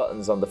touch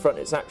buttons on the front.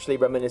 It's actually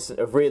reminiscent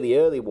of really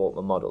early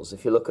Walkman models.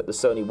 If you look at the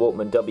Sony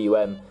Walkman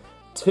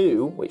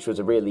WM2, which was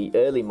a really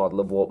early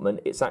model of Walkman,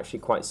 it's actually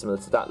quite similar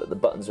to that the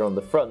buttons are on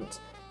the front,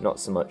 not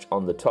so much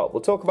on the top.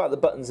 We'll talk about the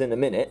buttons in a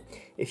minute.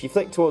 If you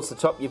flick towards the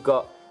top, you've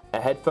got a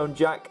headphone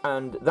jack,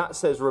 and that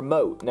says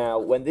remote. Now,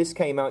 when this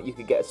came out, you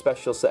could get a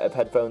special set of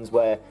headphones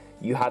where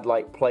you had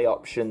like play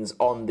options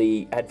on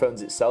the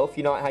headphones itself.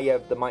 You know how you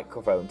have the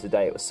microphone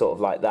today? It was sort of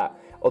like that.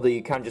 Although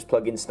you can just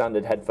plug in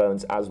standard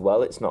headphones as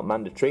well. It's not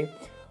mandatory.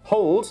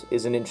 Hold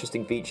is an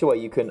interesting feature where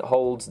you can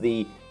hold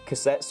the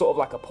cassette, sort of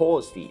like a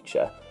pause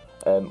feature,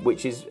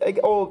 which is,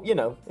 or you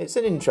know, it's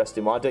an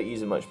interesting one. I don't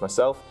use it much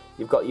myself.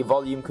 You've got your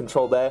volume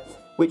control there,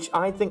 which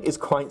I think is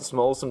quite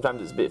small.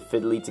 Sometimes it's a bit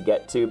fiddly to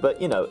get to,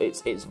 but you know,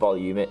 it's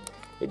volume. It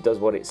does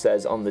what it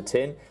says on the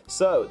tin.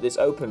 So this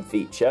open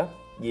feature,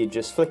 you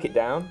just flick it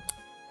down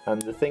and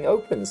the thing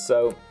opens.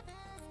 So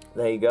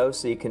there you go.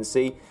 So you can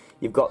see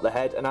you've got the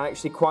head, and I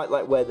actually quite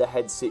like where the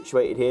head's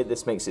situated here.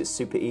 This makes it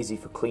super easy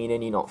for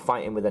cleaning. You're not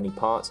fighting with any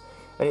parts,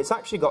 and it's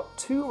actually got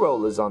two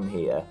rollers on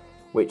here,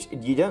 which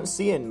you don't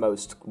see in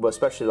most, well,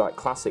 especially like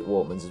classic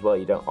Walkmans as well.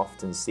 You don't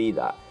often see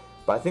that.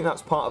 But I think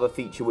that's part of a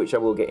feature which I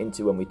will get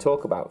into when we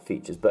talk about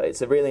features. But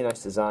it's a really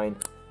nice design,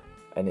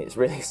 and it's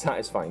really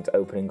satisfying to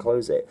open and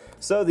close it.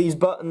 So these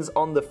buttons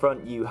on the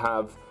front, you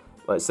have,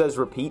 well, it says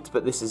repeat,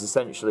 but this is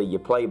essentially your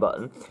play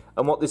button.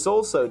 And what this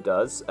also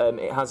does,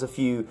 it has a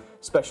few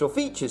special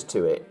features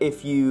to it.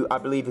 I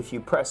believe if you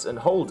press and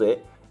hold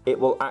it, it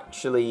will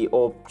actually,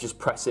 or just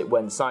press it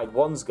when side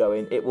one's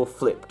going, it will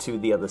flip to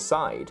the other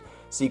side.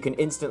 So you can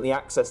instantly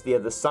access the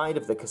other side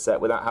of the cassette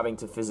without having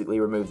to physically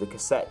remove the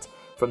cassette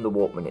from the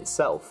Walkman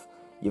itself.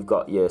 You've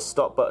got your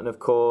stop button, of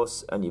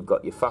course, and you've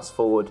got your fast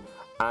forward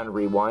and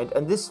rewind,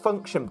 and this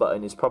function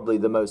button is probably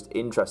the most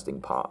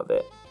interesting part of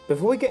it.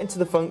 Before we get into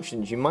the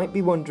functions, you might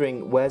be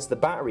wondering, where's the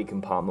battery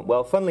compartment?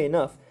 Well, funnily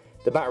enough,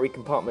 the battery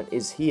compartment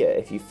is here.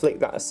 If you flick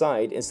that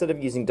aside, instead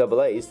of using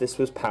AA's, this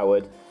was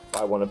powered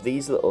by one of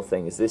these little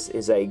things. This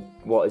is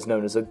what is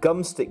known as a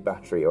gumstick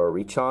battery, or a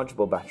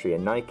rechargeable battery, a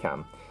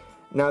NICAM.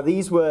 Now,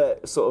 these were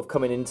sort of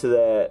coming into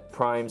their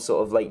prime,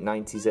 sort of late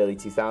 90s, early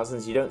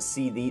 2000s. You don't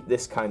see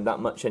this kind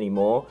that much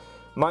anymore.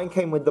 Mine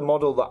came with the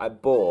model that I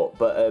bought,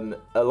 but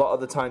a lot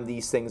of the time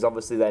these things,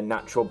 obviously their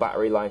natural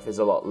battery life is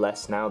a lot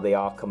less now. They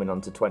are coming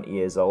on to 20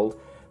 years old.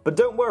 But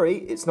don't worry,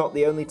 it's not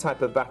the only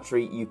type of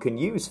battery you can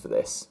use for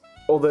this.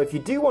 Although if you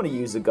do want to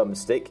use a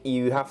gumstick,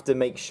 you have to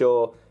make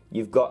sure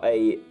you've got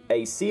a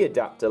AC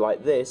adapter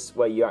like this,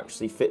 where you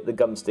actually fit the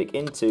gumstick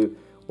into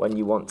when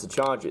you want to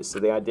charge it. So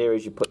the idea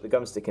is you put the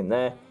gumstick in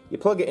there, you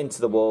plug it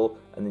into the wall,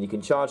 and then you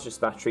can charge this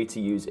battery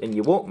to use in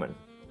your Walkman.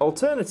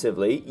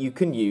 Alternatively, you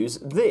can use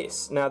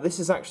this. Now, this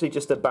is actually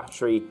just a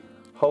battery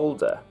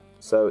holder.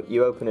 So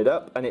you open it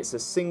up, and it's a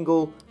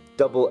single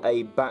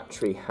AA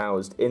battery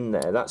housed in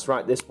there. That's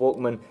right, this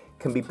Walkman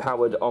can be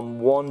powered on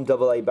one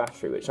AA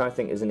battery, which I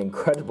think is an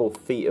incredible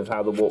feat of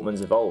how the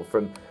Walkman's evolved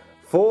from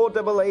 4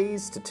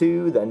 AA's to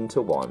 2, then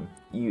to 1.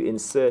 You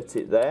insert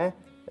it there,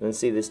 and then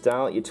see this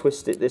dial, you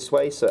twist it this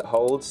way so it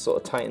holds,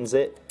 sort of tightens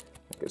it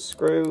like a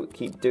screw.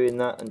 Keep doing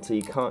that until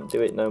you can't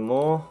do it no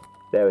more.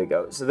 There we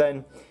go. So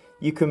then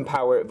you can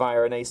power it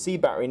via an AC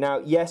battery. Now,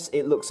 yes,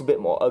 it looks a bit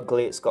more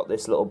ugly. It's got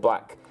this little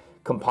black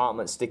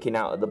compartment sticking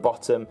out at the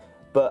bottom,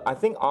 but I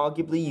think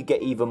arguably you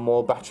get even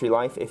more battery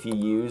life if you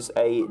use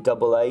a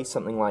AA,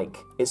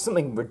 it's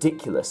something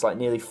ridiculous, like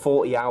nearly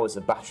 40 hours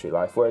of battery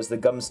life, whereas the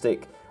gum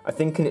stick, I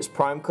think in its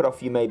prime could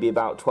offer you maybe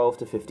about 12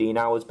 to 15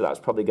 hours, but that's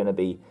probably going to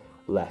be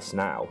less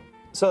now.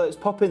 So let's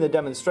pop in the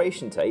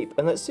demonstration tape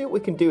and let's see what we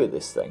can do with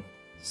this thing.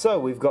 So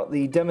we've got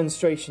the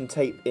demonstration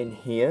tape in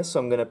here, so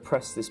I'm going to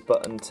press this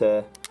button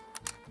to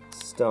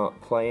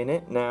start playing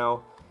it.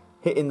 Now,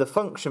 hitting the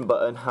function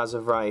button has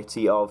a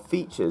variety of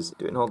features.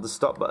 Do it and hold the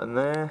stop button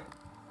there.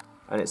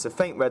 And it's a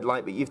faint red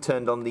light, but you've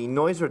turned on the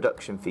noise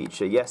reduction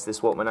feature. Yes,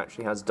 this Walkman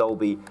actually has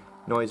Dolby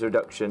noise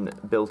reduction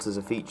built as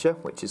a feature,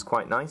 which is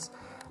quite nice.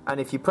 And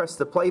if you press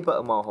the play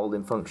button while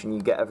holding function,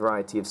 you get a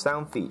variety of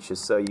sound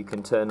features. So you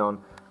can turn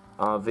on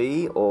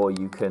RV, or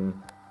you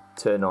can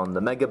turn on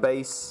the Mega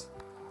Bass,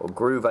 or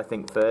Groove, I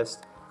think,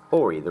 first,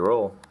 or either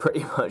or,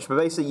 pretty much. But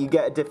basically you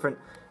get a different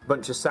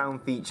bunch of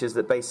sound features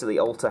that basically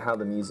alter how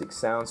the music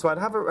sounds. So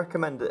I'd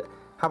recommend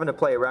having a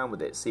play around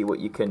with it, see what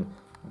you can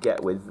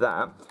get with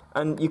that.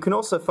 And you can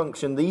also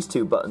function these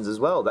two buttons as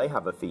well. They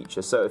have a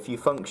feature. So if you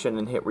function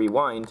and hit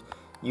rewind,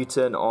 you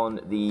turn on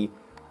the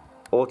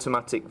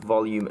automatic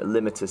volume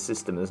limiter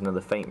system. There's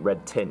another faint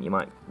red tint, you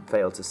might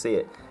fail to see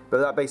it, but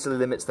that basically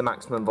limits the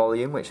maximum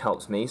volume, which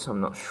helps me so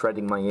I'm not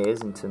shredding my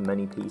ears into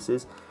many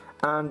pieces.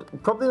 And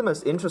probably the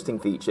most interesting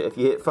feature, if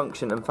you hit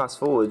function and fast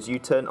forwards, you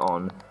turn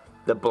on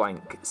the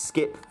blank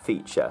skip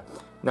feature.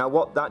 Now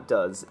what that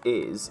does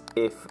is,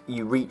 if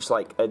you reach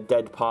like a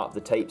dead part of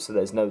the tape so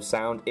there's no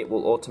sound, it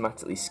will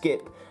automatically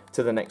skip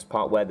to the next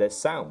part where there's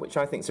sound, which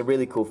I think is a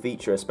really cool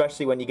feature,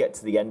 especially when you get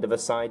to the end of a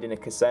side in a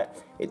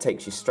cassette. It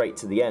takes you straight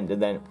to the end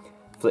and then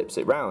flips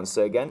it round.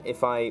 So again,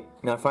 if I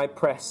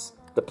press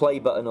the play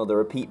button or the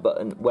repeat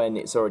button when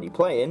it's already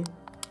playing,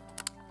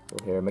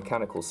 you'll hear a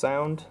mechanical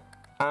sound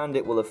and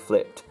it will have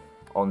flipped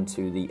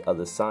onto the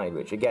other side,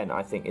 which again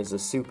I think is a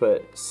super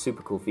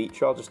cool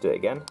feature. I'll just do it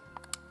again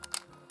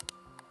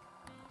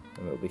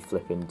and it'll be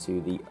flipping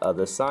to the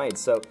other side.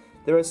 So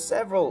there are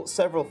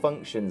several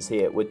functions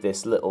here with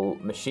this little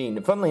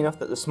machine. Funnily enough,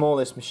 that the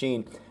smallest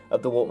machine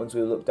of the Walkmans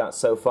we've looked at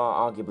so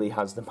far arguably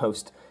has the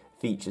most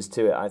features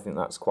to it. I think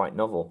that's quite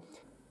novel.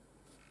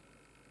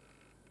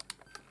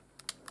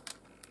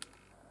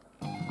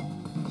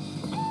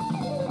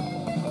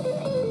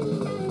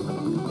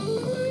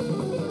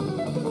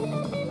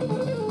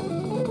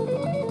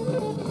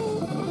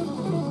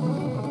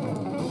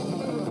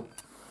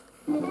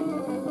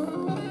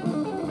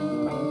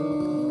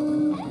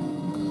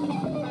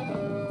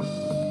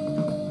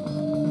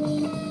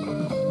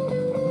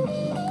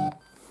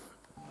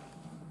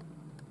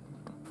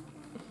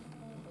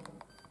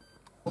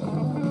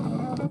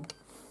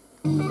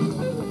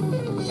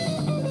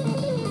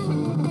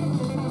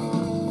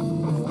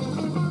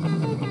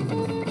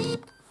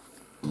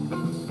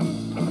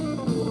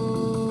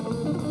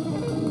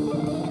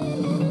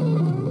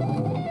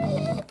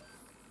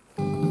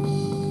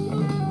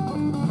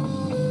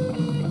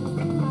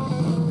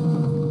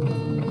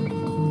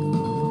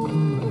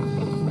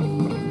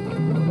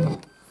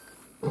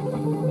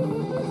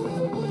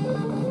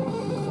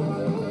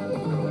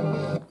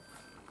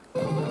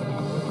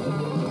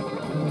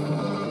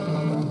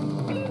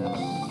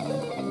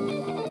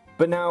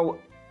 But now,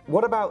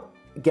 what about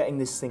getting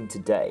this thing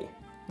today?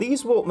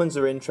 These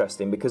Walkmans are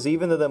interesting because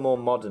even though they're more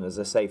modern, as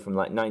I say, from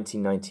like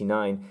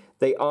 1999,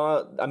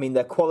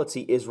 their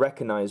quality is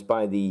recognised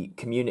by the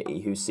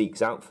community who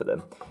seeks out for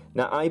them.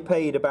 Now, I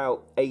paid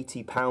about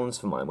 £80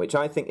 for mine, which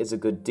I think is a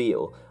good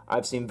deal.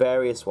 I've seen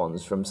various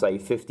ones from, say,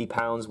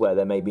 £50 where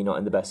they're maybe not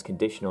in the best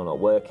condition or not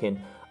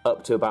working,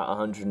 up to about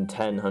 £110,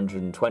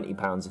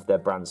 £120 if they're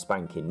brand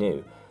spanking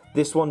new.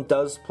 This one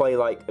does play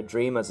like a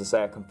dream. As I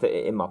say, I can fit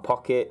it in my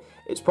pocket.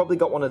 It's probably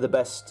got one of the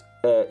best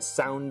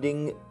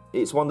sounding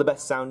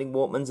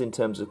Walkmans in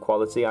terms of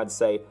quality. I'd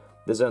say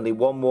there's only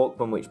one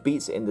Walkman which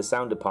beats it in the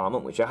sound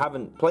department, which I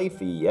haven't played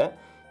for you yet.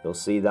 You'll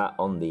see that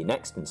on the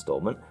next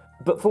installment.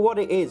 But for what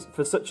it is,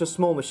 for such a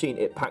small machine,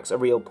 it packs a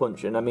real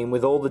punch. And I mean,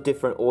 with all the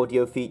different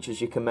audio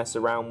features you can mess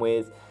around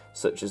with,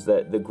 such as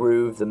the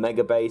Groove, the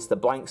Mega Bass, the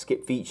blank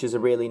skip features a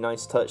really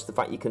nice touch. The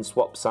fact you can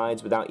swap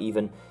sides without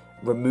even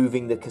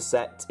removing the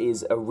cassette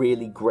is a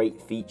really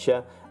great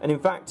feature. And in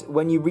fact,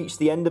 when you reach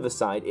the end of a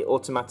side, it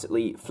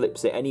automatically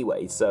flips it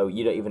anyway, so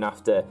you don't even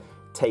have to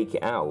take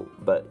it out.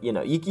 But you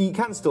know, you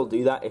can still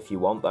do that if you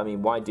want, but I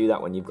mean, why do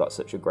that when you've got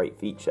such a great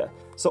feature?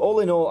 So all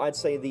in all, I'd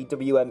say the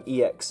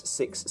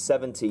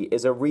WM-EX670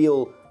 is a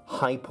real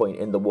high point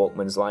in the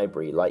Walkman's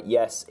library. Like,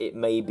 yes, it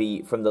may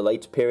be from the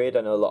later period.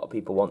 I know a lot of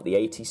people want the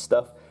 80s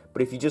stuff,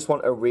 but if you just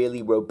want a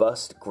really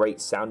robust, great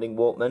sounding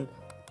Walkman,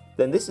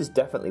 then this is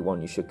definitely one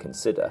you should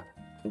consider.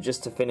 And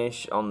just to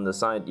finish, on the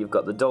side you've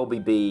got the Dolby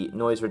B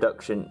noise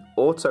reduction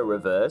auto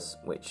reverse,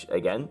 which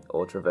again,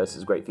 auto reverse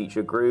is a great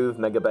feature, Groove,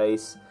 Mega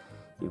Bass,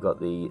 you've got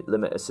the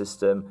limiter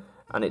system,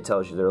 and it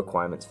tells you the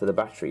requirements for the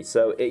battery.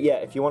 So yeah,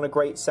 if you want a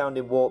great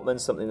sounding Walkman,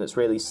 something that's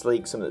really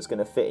sleek, something that's going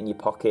to fit in your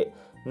pocket,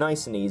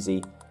 nice and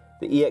easy,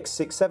 the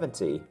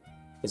EX670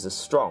 is a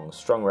strong,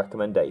 strong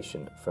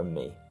recommendation from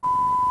me.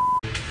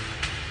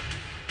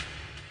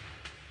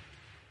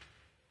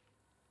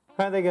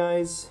 Hi there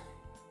guys,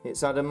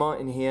 it's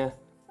Martyn here,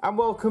 and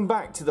welcome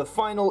back to the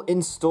final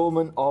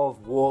instalment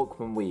of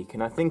Walkman Week.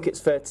 And I think it's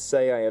fair to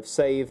say I have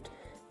saved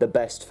the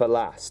best for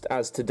last,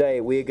 as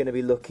today we're going to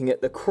be looking at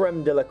the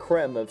creme de la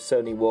creme of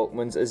Sony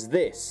Walkmans, as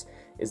this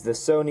is the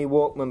Sony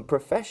Walkman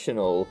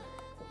Professional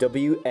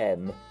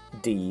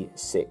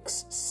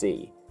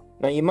WM-D6C.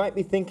 Now you might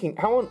be thinking,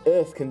 how on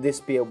earth can this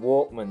be a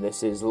Walkman?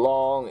 This is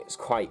long, it's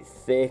quite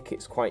thick,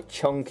 it's quite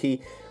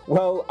chunky.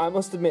 Well, I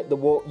must admit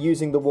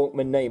using the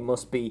Walkman name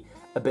must be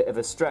a bit of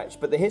a stretch,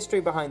 but the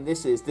history behind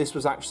this is this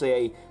was actually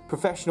a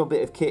professional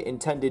bit of kit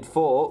intended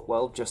for,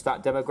 well, just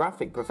that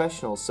demographic,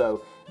 professionals,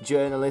 so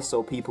journalists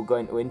or people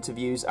going to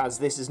interviews, as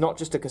this is not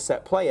just a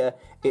cassette player,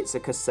 it's a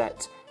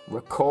cassette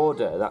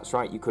recorder. That's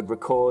right, you could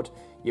record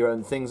your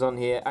own things on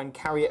here and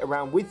carry it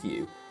around with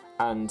you.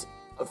 And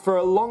for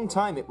a long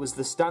time it was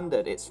the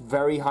standard. It's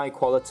very high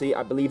quality.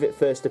 I believe it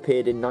first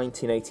appeared in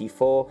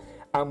 1984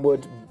 and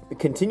would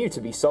continue to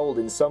be sold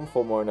in some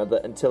form or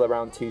another until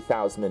around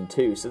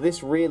 2002. So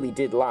this really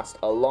did last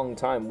a long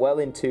time, well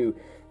into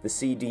the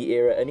CD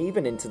era and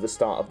even into the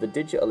start of the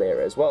digital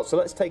era as well. So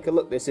let's take a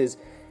look. This is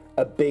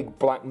a big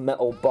black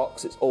metal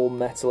box. It's all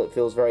metal. It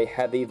feels very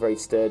heavy, very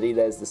sturdy.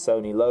 There's the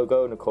Sony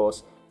logo and of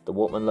course the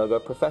Walkman logo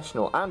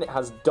Professional, and it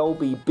has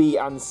Dolby B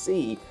and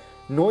C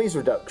noise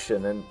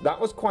reduction, and that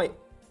was quite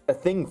a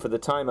thing for the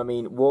time. I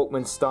mean,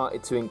 Walkman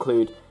started to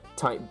include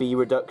Type B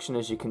reduction,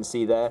 as you can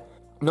see there.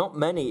 Not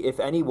many, if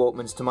any,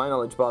 Walkmans, to my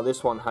knowledge, bar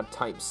this one, had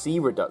Type C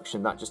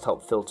reduction. That just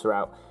helped filter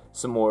out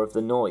some more of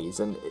the noise.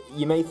 And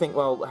you may think,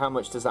 well, how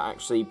much does that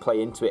actually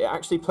play into it? It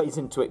actually plays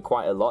into it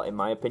quite a lot, in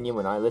my opinion,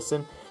 when I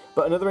listen.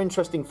 But another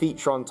interesting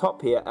feature on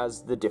top here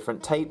is the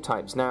different tape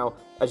types. Now,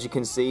 as you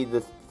can see,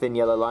 the thin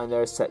yellow line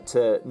there is set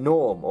to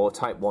norm, or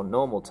Type 1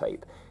 normal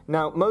tape.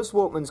 Now, most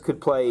Walkmans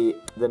could play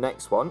the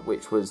next one,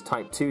 which was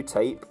Type 2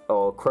 tape,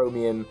 or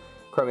chromium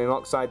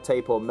oxide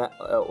tape,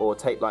 or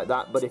tape like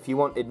that. But if you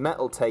wanted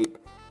metal tape,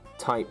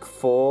 Type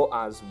 4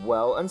 as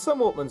well. And some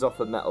Walkmans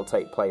offered metal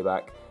tape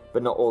playback,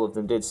 but not all of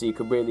them did, so you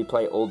could really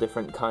play all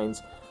different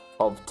kinds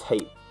of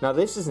tape. Now,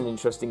 this is an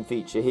interesting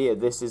feature here.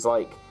 This is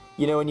like,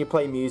 you know, when you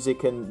play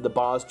music and the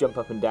bars jump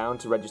up and down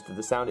to register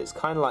the sound, it's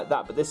kind of like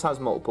that, but this has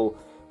multiple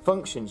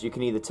functions. You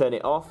can either turn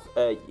it off,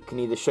 you can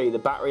either show you the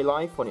battery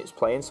life when it's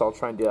playing, so I'll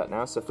try and do that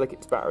now. So flick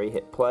it to battery,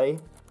 hit play,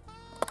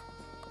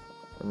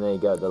 and there you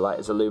go, the light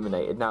is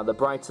illuminated. Now the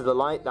brighter the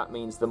light, that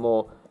means the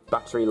more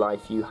battery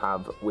life you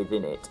have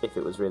within it. If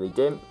it was really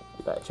dim,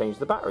 you better change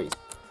the batteries.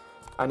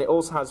 And it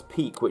also has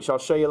peak, which I'll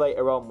show you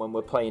later on when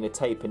we're playing a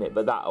tape in it,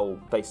 but that'll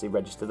basically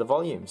register the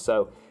volume.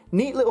 So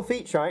neat little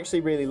feature, I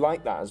actually really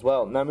like that as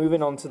well. Now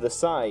moving on to the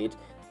side,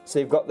 so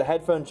you've got the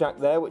headphone jack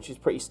there, which is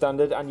pretty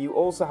standard, and you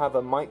also have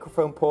a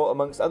microphone port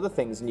amongst other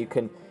things, and you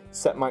can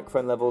set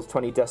microphone levels,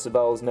 20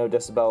 decibels, no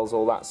decibels,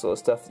 all that sort of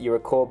stuff. Your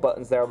record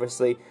buttons there,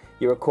 obviously.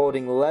 Your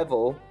recording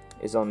level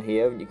is on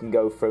here, and you can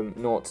go from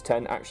 0 to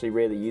 10, actually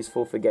really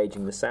useful for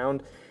gauging the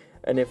sound.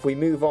 And if we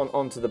move on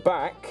onto the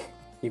back,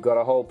 you've got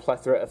a whole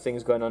plethora of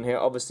things going on here.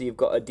 Obviously, you've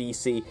got a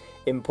DC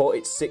input.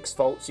 It's 6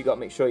 volts. You've got to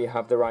make sure you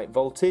have the right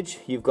voltage.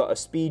 You've got a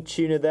speed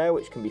tuner there,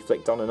 which can be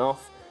flicked on and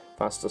off,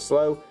 fast or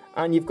slow.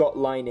 And you've got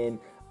line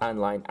in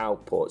and line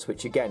out ports,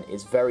 which again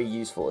is very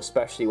useful,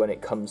 especially when it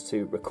comes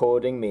to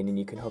recording, meaning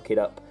you can hook it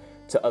up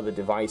to other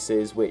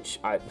devices, which,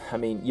 I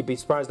mean, you'd be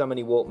surprised how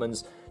many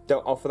Walkmans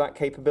don't offer that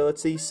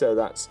capability, so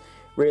that's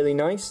really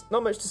nice.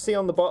 Not much to see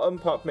on the bottom,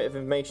 apart from a bit of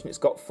information. It's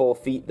got 4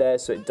 feet there,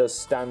 so it does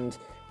stand.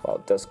 Well,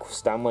 it does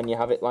stand when you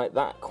have it like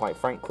that, quite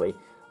frankly.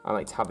 I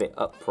like to have it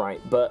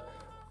upright. But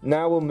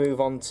now we'll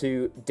move on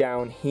to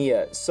down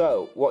here.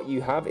 So what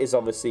you have is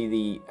obviously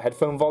the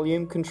headphone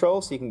volume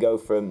control, so you can go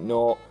from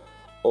 0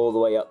 all the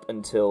way up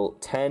until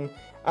 10.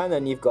 And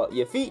then you've got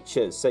your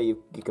features, so you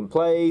can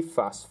play,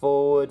 fast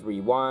forward,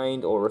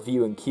 rewind, or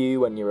review and cue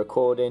when you're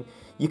recording.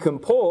 You can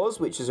pause,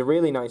 which is a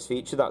really nice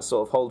feature, that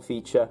sort of hold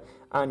feature,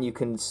 and you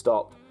can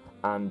stop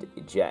and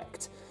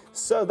eject.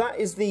 So that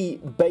is the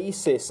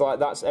basis, like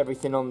that's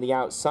everything on the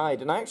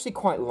outside, and I actually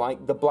quite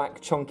like the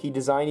black chunky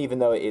design, even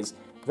though it is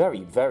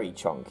very, very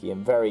chunky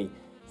and very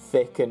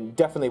thick and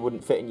definitely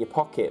wouldn't fit in your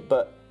pocket.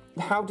 But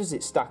how does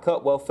it stack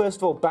up? Well, first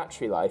of all,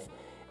 battery life.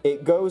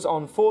 It goes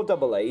on 4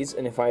 AA's,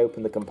 and if I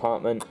open the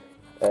compartment,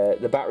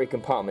 the battery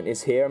compartment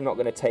is here. I'm not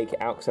going to take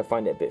it out because I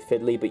find it a bit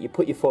fiddly, but you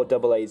put your 4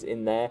 AA's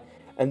in there,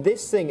 and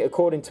this thing,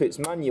 according to its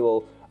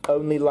manual,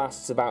 only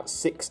lasts about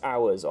 6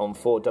 hours on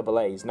 4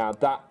 AA's. Now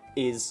that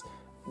is,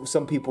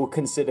 some people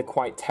consider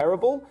quite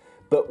terrible,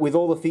 but with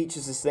all the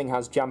features this thing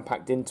has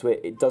jam-packed into it,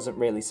 it doesn't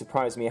really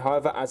surprise me.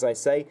 However, as I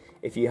say,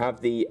 if you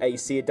have the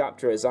AC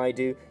adapter, as I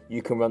do,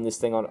 you can run this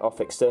thing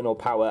off external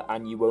power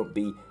and you won't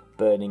be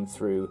burning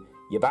through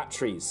your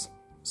batteries.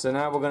 So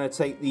now we're going to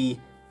take the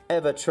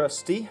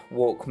ever-trusty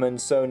Walkman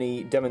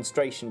Sony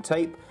demonstration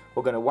tape,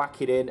 we're going to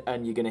whack it in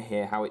and you're going to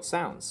hear how it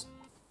sounds.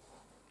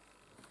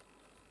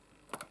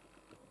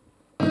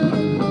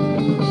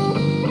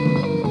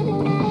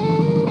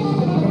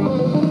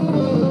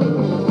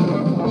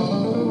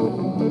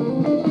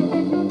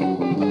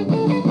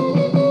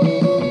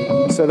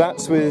 So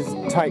that's with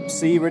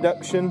Type-C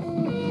reduction.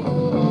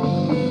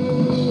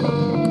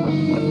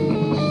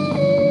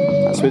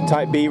 That's with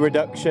Type-B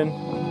reduction.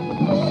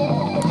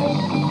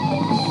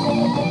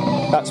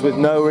 That's with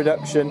no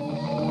reduction.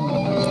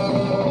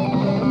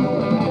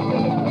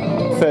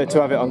 Prefer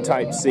to have it on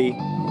Type-C.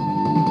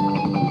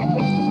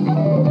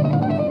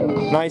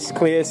 Nice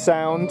clear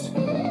sound.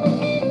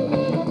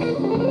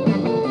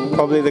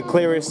 Probably the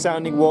clearest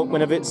sounding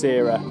Walkman of its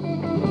era.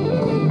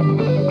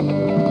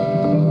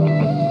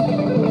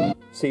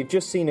 So you've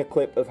just seen a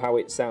clip of how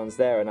it sounds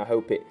there, and I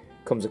hope it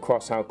comes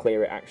across how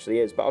clear it actually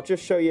is. But I'll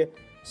just show you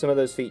some of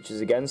those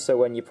features again. So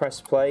when you press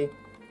play,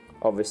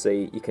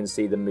 obviously you can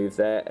see them move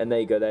there, and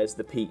there you go, there's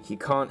the peak. You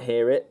can't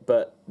hear it,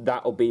 but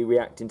that'll be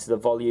reacting to the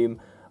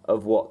volume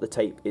of what the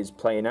tape is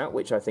playing at,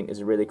 which I think is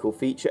a really cool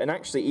feature. And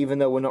actually, even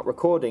though we're not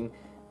recording,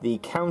 the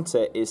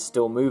counter is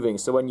still moving.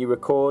 So when you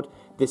record,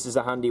 this is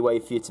a handy way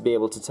for you to be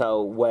able to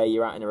tell where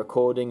you're at in a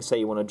recording. Say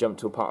you want to jump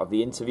to a part of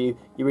the interview,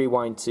 you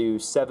rewind to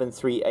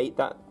 738,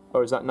 that,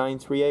 or is that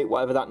 938,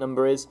 whatever that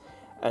number is,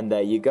 and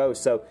there you go.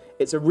 So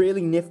it's a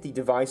really nifty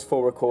device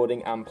for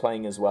recording and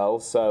playing as well.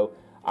 So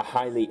I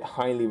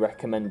highly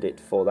recommend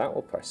it for that.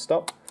 We'll press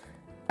stop,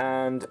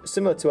 and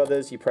similar to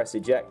others, you press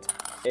eject,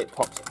 it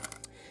pops.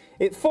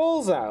 It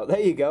falls out. There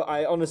you go.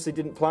 I honestly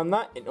didn't plan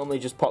that. It normally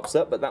just pops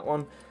up, but that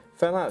one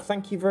fell out.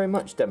 Thank you very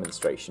much,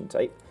 demonstration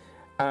tape.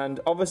 And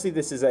obviously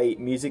this is a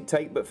music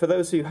tape, but for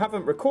those who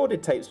haven't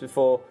recorded tapes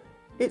before,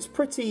 it's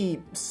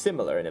pretty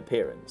similar in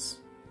appearance.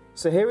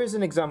 So here is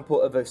an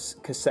example of a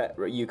cassette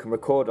that you can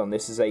record on.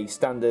 This is a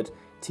standard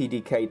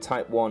TDK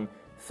Type 1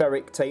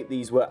 ferric tape.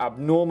 These were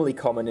abnormally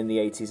common in the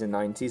 80s and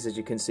 90s. As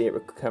you can see, it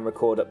can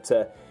record up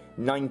to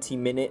 90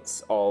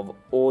 minutes of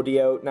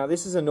audio. Now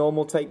this is a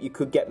normal tape. You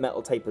could get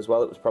metal tape as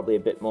well. It was probably a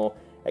bit more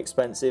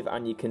expensive,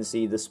 and you can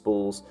see the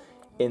spools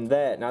in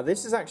there. Now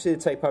this is actually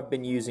the tape I've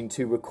been using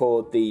to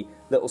record the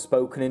little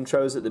spoken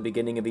intros at the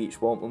beginning of each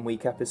Walkman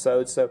Week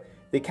episode, so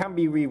they can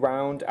be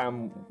rewound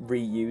and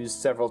reused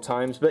several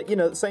times, but you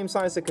know, the same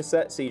size as a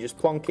cassette, so you just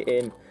plonk it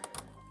in,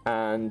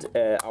 and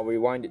I'll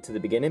rewind it to the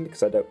beginning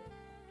because I don't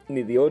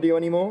need the audio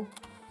anymore.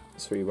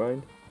 Let's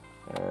rewind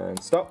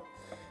and stop.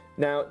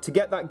 Now to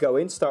get that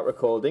going, start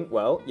recording,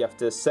 well, you have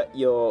to set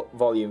your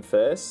volume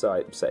first, so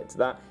I set it to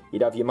that.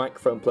 You'd have your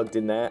microphone plugged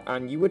in there,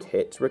 and you would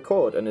hit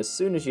record, and as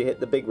soon as you hit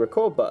the big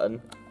record button,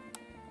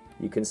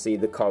 you can see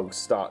the cogs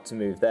start to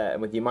move there,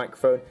 and with your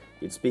microphone,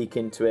 you'd speak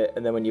into it,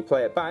 and then when you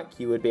play it back,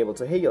 you would be able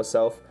to hear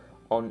yourself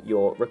on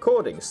your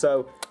recording.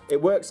 So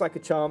it works like a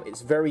charm.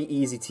 It's very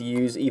easy to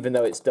use, even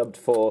though it's dubbed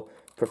for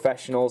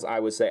professionals. I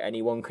would say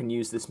anyone can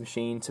use this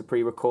machine to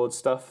pre-record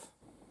stuff.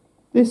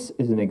 This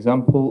is an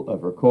example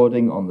of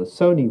recording on the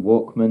Sony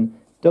Walkman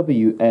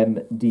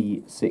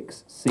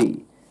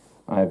WMD6C.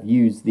 I've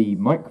used the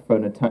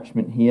microphone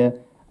attachment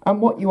here,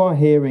 and what you are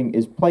hearing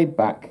is played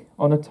back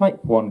on a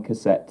Type 1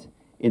 cassette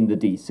in the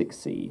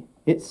D6C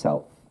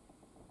itself.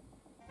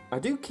 I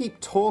do keep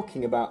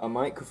talking about a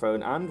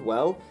microphone, and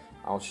well,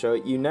 I'll show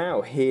it you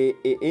now. Here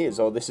it is,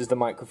 or this is the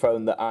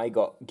microphone that I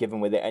got given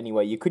with it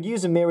anyway. You could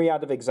use a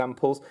myriad of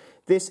examples.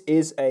 This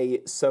is a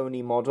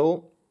Sony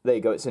model. There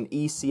you go, it's an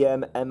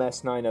ECM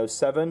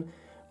MS907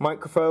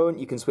 microphone.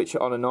 You can switch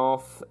it on and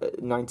off,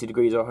 90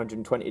 degrees or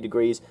 120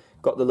 degrees.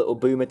 Got the little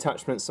boom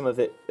attachment. Some of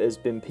it has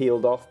been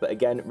peeled off, but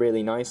again,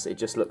 really nice. It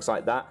just looks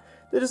like that.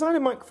 The design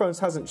of microphones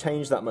hasn't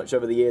changed that much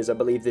over the years. I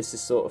believe this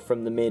is sort of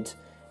from the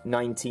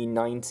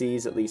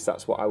mid-1990s, at least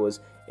that's what I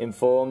was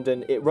informed,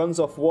 and it runs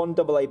off one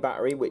AA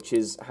battery, which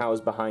is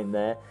housed behind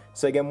there.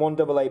 So again, one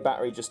AA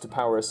battery just to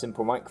power a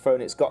simple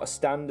microphone. It's got a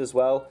stand as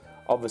well.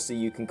 Obviously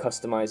you can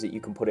customize it,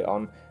 you can put it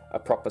on a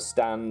proper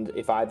stand.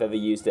 If I've ever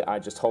used it, I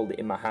just hold it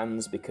in my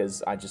hands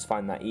because I just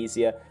find that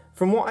easier.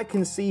 From what I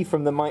can see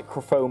from the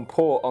microphone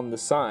port on the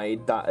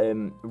side, that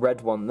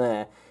red one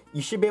there,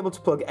 you should be able to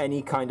plug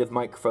any kind of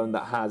microphone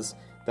that has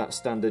that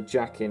standard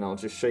jack in. I'll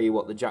just show you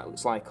what the jack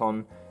looks like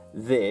on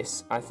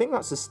this. I think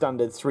that's a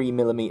standard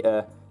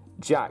 3mm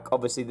jack.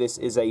 Obviously this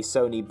is a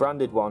Sony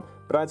branded one,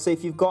 but I'd say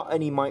if you've got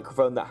any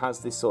microphone that has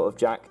this sort of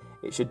jack,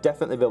 it should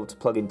definitely be able to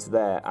plug into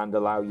there and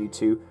allow you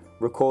to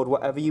record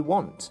whatever you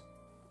want.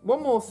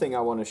 One more thing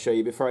I want to show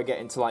you before I get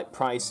into like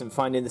price and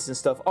finding this and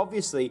stuff.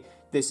 Obviously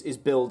this is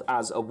billed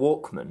as a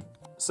Walkman,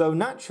 so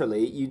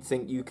naturally you'd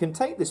think you can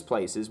take this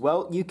places.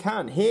 Well, you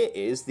can. Here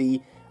is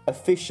the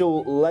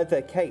official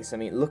leather case. I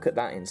mean, look at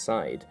that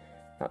inside.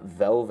 That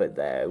velvet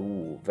there,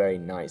 ooh, very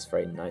nice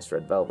red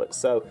velvet.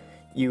 So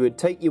you would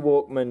take your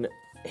Walkman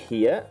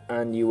here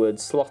and you would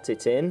slot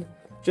it in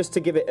just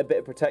to give it a bit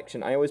of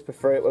protection. I always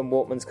prefer it when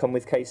Walkmans come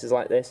with cases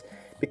like this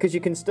because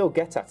you can still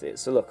get at it.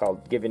 So look, I'll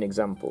give you an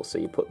example. So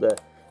you put the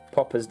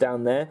poppers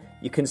down there.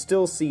 You can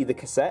still see the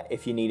cassette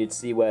if you needed to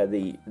see where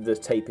the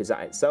tape is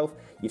at itself.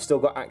 You've still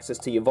got access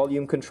to your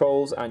volume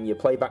controls and your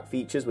playback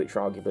features, which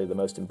are arguably the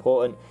most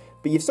important.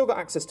 but you've still got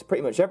access to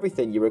pretty much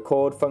everything. Your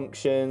record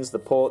functions, the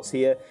ports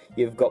here,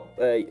 you've got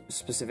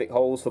specific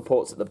holes for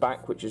ports at the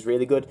back, which is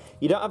really good.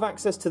 You don't have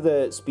access to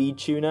the speed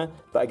tuner,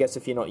 but I guess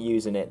if you're not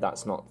using it,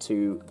 that's not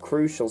too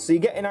crucial. So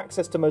you're getting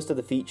access to most of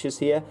the features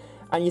here,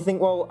 and you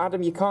think, well,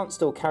 Adam, you can't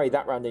still carry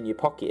that around in your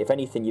pocket. If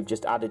anything, you've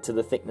just added to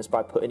the thickness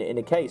by putting it in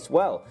a case.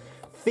 Well,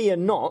 fear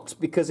not,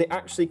 because it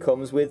actually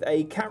comes with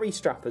a carry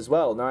strap as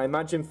well. Now, I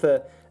imagine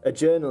for a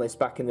journalist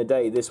back in the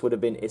day, this would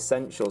have been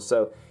essential.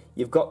 So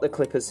you've got the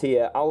clippers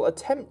here. I'll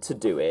attempt to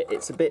do it.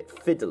 It's a bit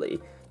fiddly,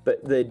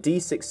 but the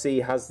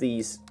D6C has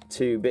these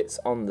two bits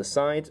on the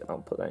side. I'll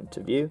put that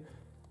into view.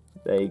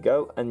 There you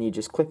go. And you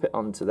just clip it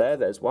onto there.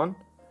 There's one.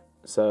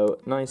 So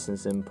nice and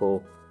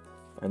simple.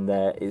 And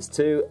there is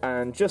two.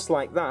 And just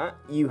like that,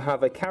 you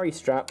have a carry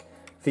strap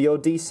for your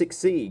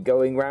D6C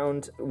going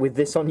round with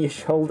this on your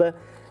shoulder.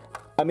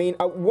 I mean,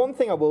 one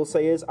thing I will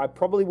say is I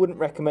probably wouldn't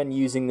recommend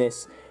using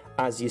this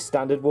as your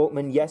standard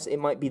Walkman. Yes, it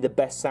might be the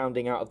best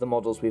sounding out of the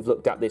models we've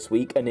looked at this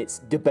week, and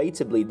it's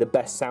debatably the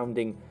best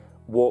sounding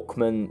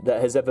Walkman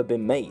that has ever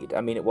been made.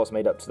 I mean, it was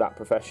made up to that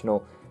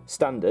professional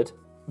standard.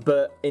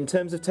 But in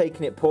terms of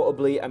taking it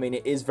portably, I mean,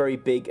 it is very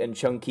big and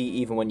chunky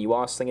even when you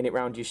are slinging it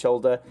around your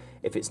shoulder.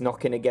 If it's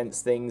knocking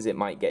against things, it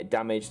might get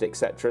damaged,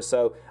 etc.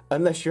 So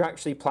unless you're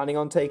actually planning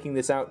on taking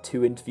this out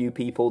to interview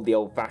people the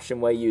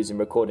old-fashioned way, using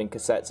recording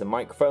cassettes and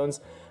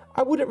microphones,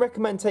 I wouldn't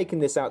recommend taking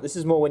this out. This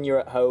is more when you're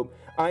at home.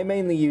 I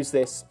mainly use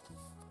this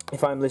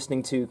if I'm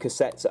listening to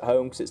cassettes at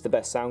home because it's the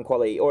best sound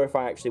quality, or if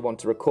I actually want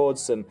to record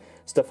some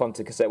stuff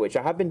onto cassette, which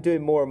I have been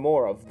doing more and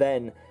more of,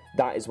 then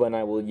that is when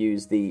I will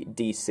use the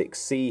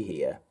D6C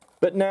here.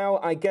 But now,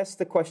 I guess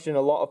the question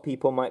a lot of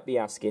people might be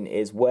asking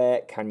is,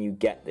 where can you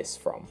get this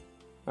from?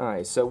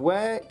 Alright, so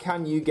where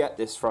can you get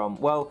this from?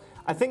 Well,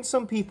 I think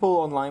some people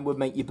online would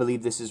make you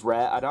believe this is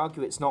rare. I'd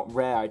argue it's not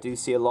rare. I do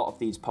see a lot of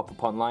these pop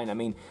up online. I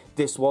mean,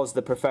 this was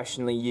the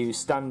professionally used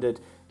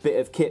standard bit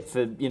of kit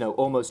for, you know,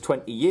 almost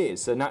 20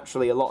 years, so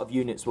naturally a lot of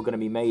units were going to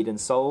be made and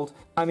sold.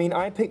 I mean,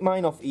 I picked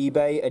mine off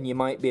eBay, and you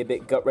might be a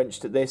bit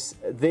gut-wrenched at this.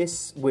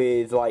 This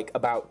with like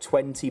about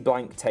 20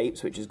 blank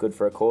tapes, which is good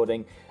for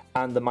recording,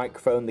 and the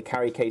microphone, the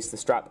carry case, the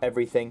strap,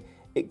 everything,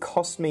 it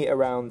cost me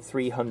around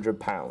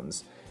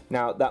 £300.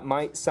 Now, that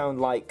might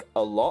sound like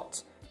a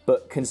lot,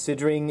 but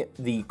considering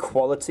the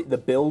quality, the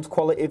build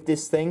quality of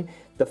this thing,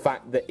 the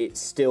fact that it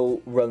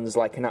still runs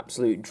like an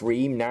absolute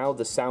dream now,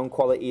 the sound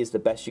quality is the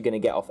best you're going to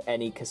get off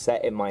any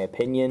cassette in my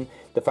opinion,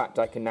 the fact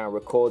I can now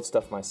record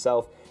stuff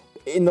myself,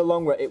 in the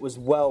long run it was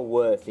well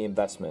worth the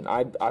investment.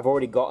 I've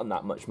already gotten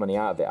that much money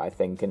out of it, I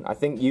think, and I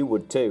think you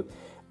would too.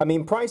 I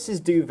mean,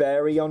 prices do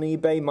vary on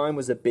eBay. Mine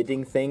was a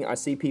bidding thing. I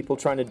see people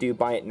trying to do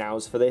buy it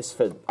nows for this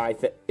for,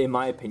 in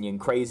my opinion,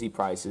 crazy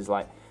prices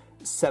like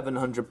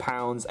 £700,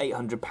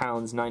 £800,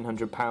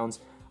 £900.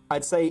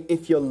 I'd say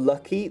if you're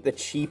lucky, the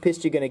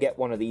cheapest you're going to get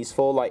one of these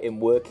for, like in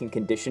working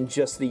condition,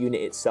 just the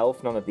unit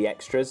itself, none of the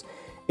extras,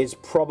 is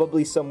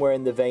probably somewhere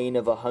in the vein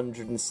of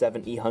 £170,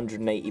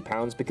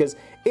 £180, because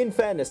in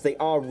fairness, they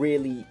are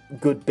really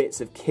good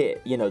bits of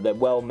kit. You know, they're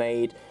well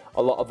made.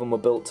 A lot of them were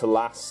built to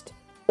last.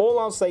 All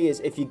I'll say is,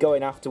 if you're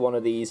going after one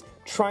of these,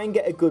 try and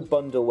get a good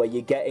bundle where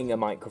you're getting a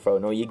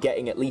microphone, or you're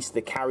getting at least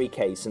the carry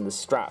case and the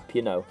strap,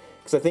 you know.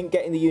 Because I think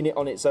getting the unit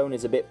on its own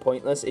is a bit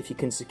pointless. If you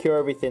can secure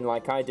everything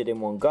like I did in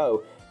one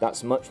go,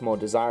 that's much more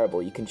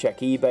desirable. You can check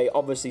eBay.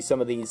 Obviously,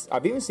 some of these,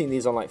 I've even seen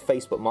these on like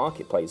Facebook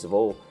Marketplace of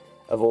all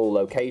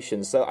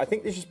locations. So I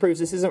think this just proves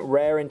this isn't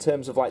rare in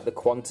terms of like the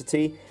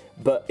quantity,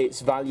 but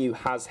its value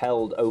has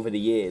held over the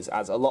years,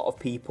 as a lot of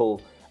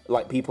people,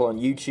 like people on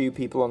YouTube,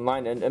 people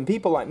online, and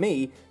people like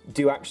me,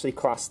 do actually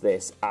class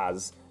this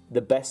as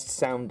the best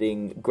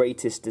sounding,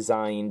 greatest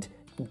designed,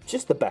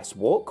 just the best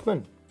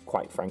Walkman,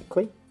 quite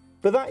frankly.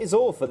 But that is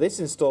all for this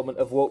installment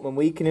of Walkman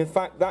Week, and in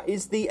fact that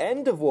is the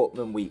end of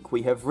Walkman Week.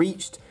 We have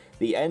reached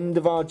the end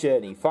of our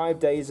journey. 5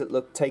 days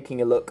at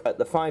taking a look at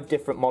the 5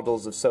 different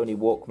models of Sony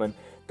Walkman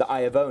that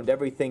I have owned.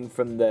 Everything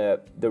from the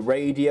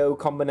radio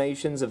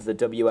combinations of the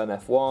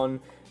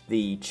WMF1,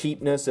 the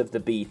cheapness of the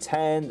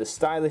B10, the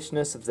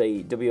stylishness of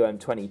the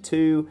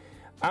WM22,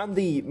 and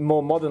the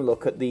more modern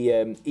look at the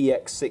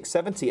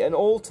EX670, and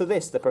all to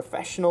this, the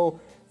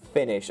professional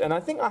finish. And I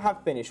think I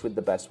have finished with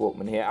the best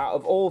Walkman here. Out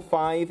of all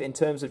 5, in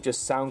terms of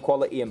just sound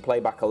quality and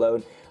playback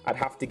alone, I'd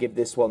have to give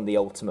this one the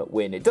ultimate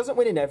win. It doesn't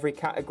win in every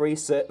category,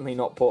 certainly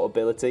not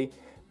portability,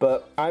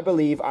 but I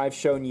believe I've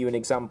shown you an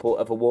example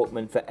of a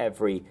Walkman for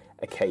every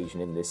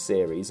occasion in this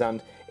series.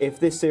 And if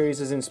this series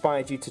has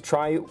inspired you to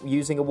try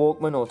using a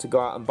Walkman or to go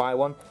out and buy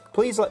one,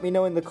 please let me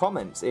know in the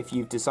comments if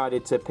you've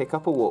decided to pick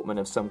up a Walkman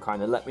of some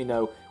kind, and let me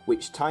know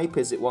which type.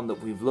 Is it one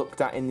that we've looked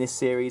at in this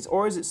series,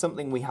 or is it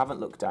something we haven't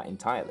looked at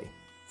entirely?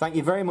 Thank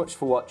you very much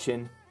for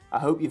watching. I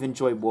hope you've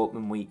enjoyed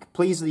Walkman Week.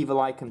 Please leave a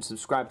like and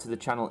subscribe to the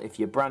channel if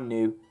you're brand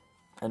new.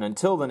 And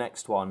until the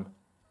next one,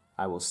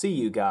 I will see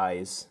you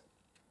guys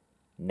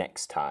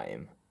next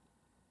time.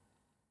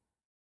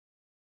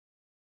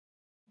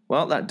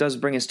 Well, that does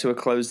bring us to a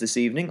close this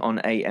evening on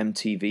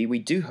AMTV. We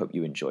do hope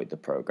you enjoyed the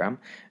programme,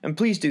 and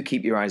please do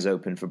keep your eyes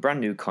open for brand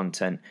new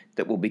content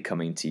that will be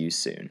coming to you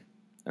soon.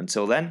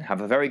 Until then,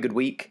 have a very good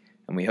week,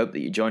 and we hope that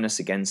you join us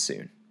again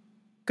soon.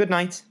 Good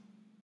night.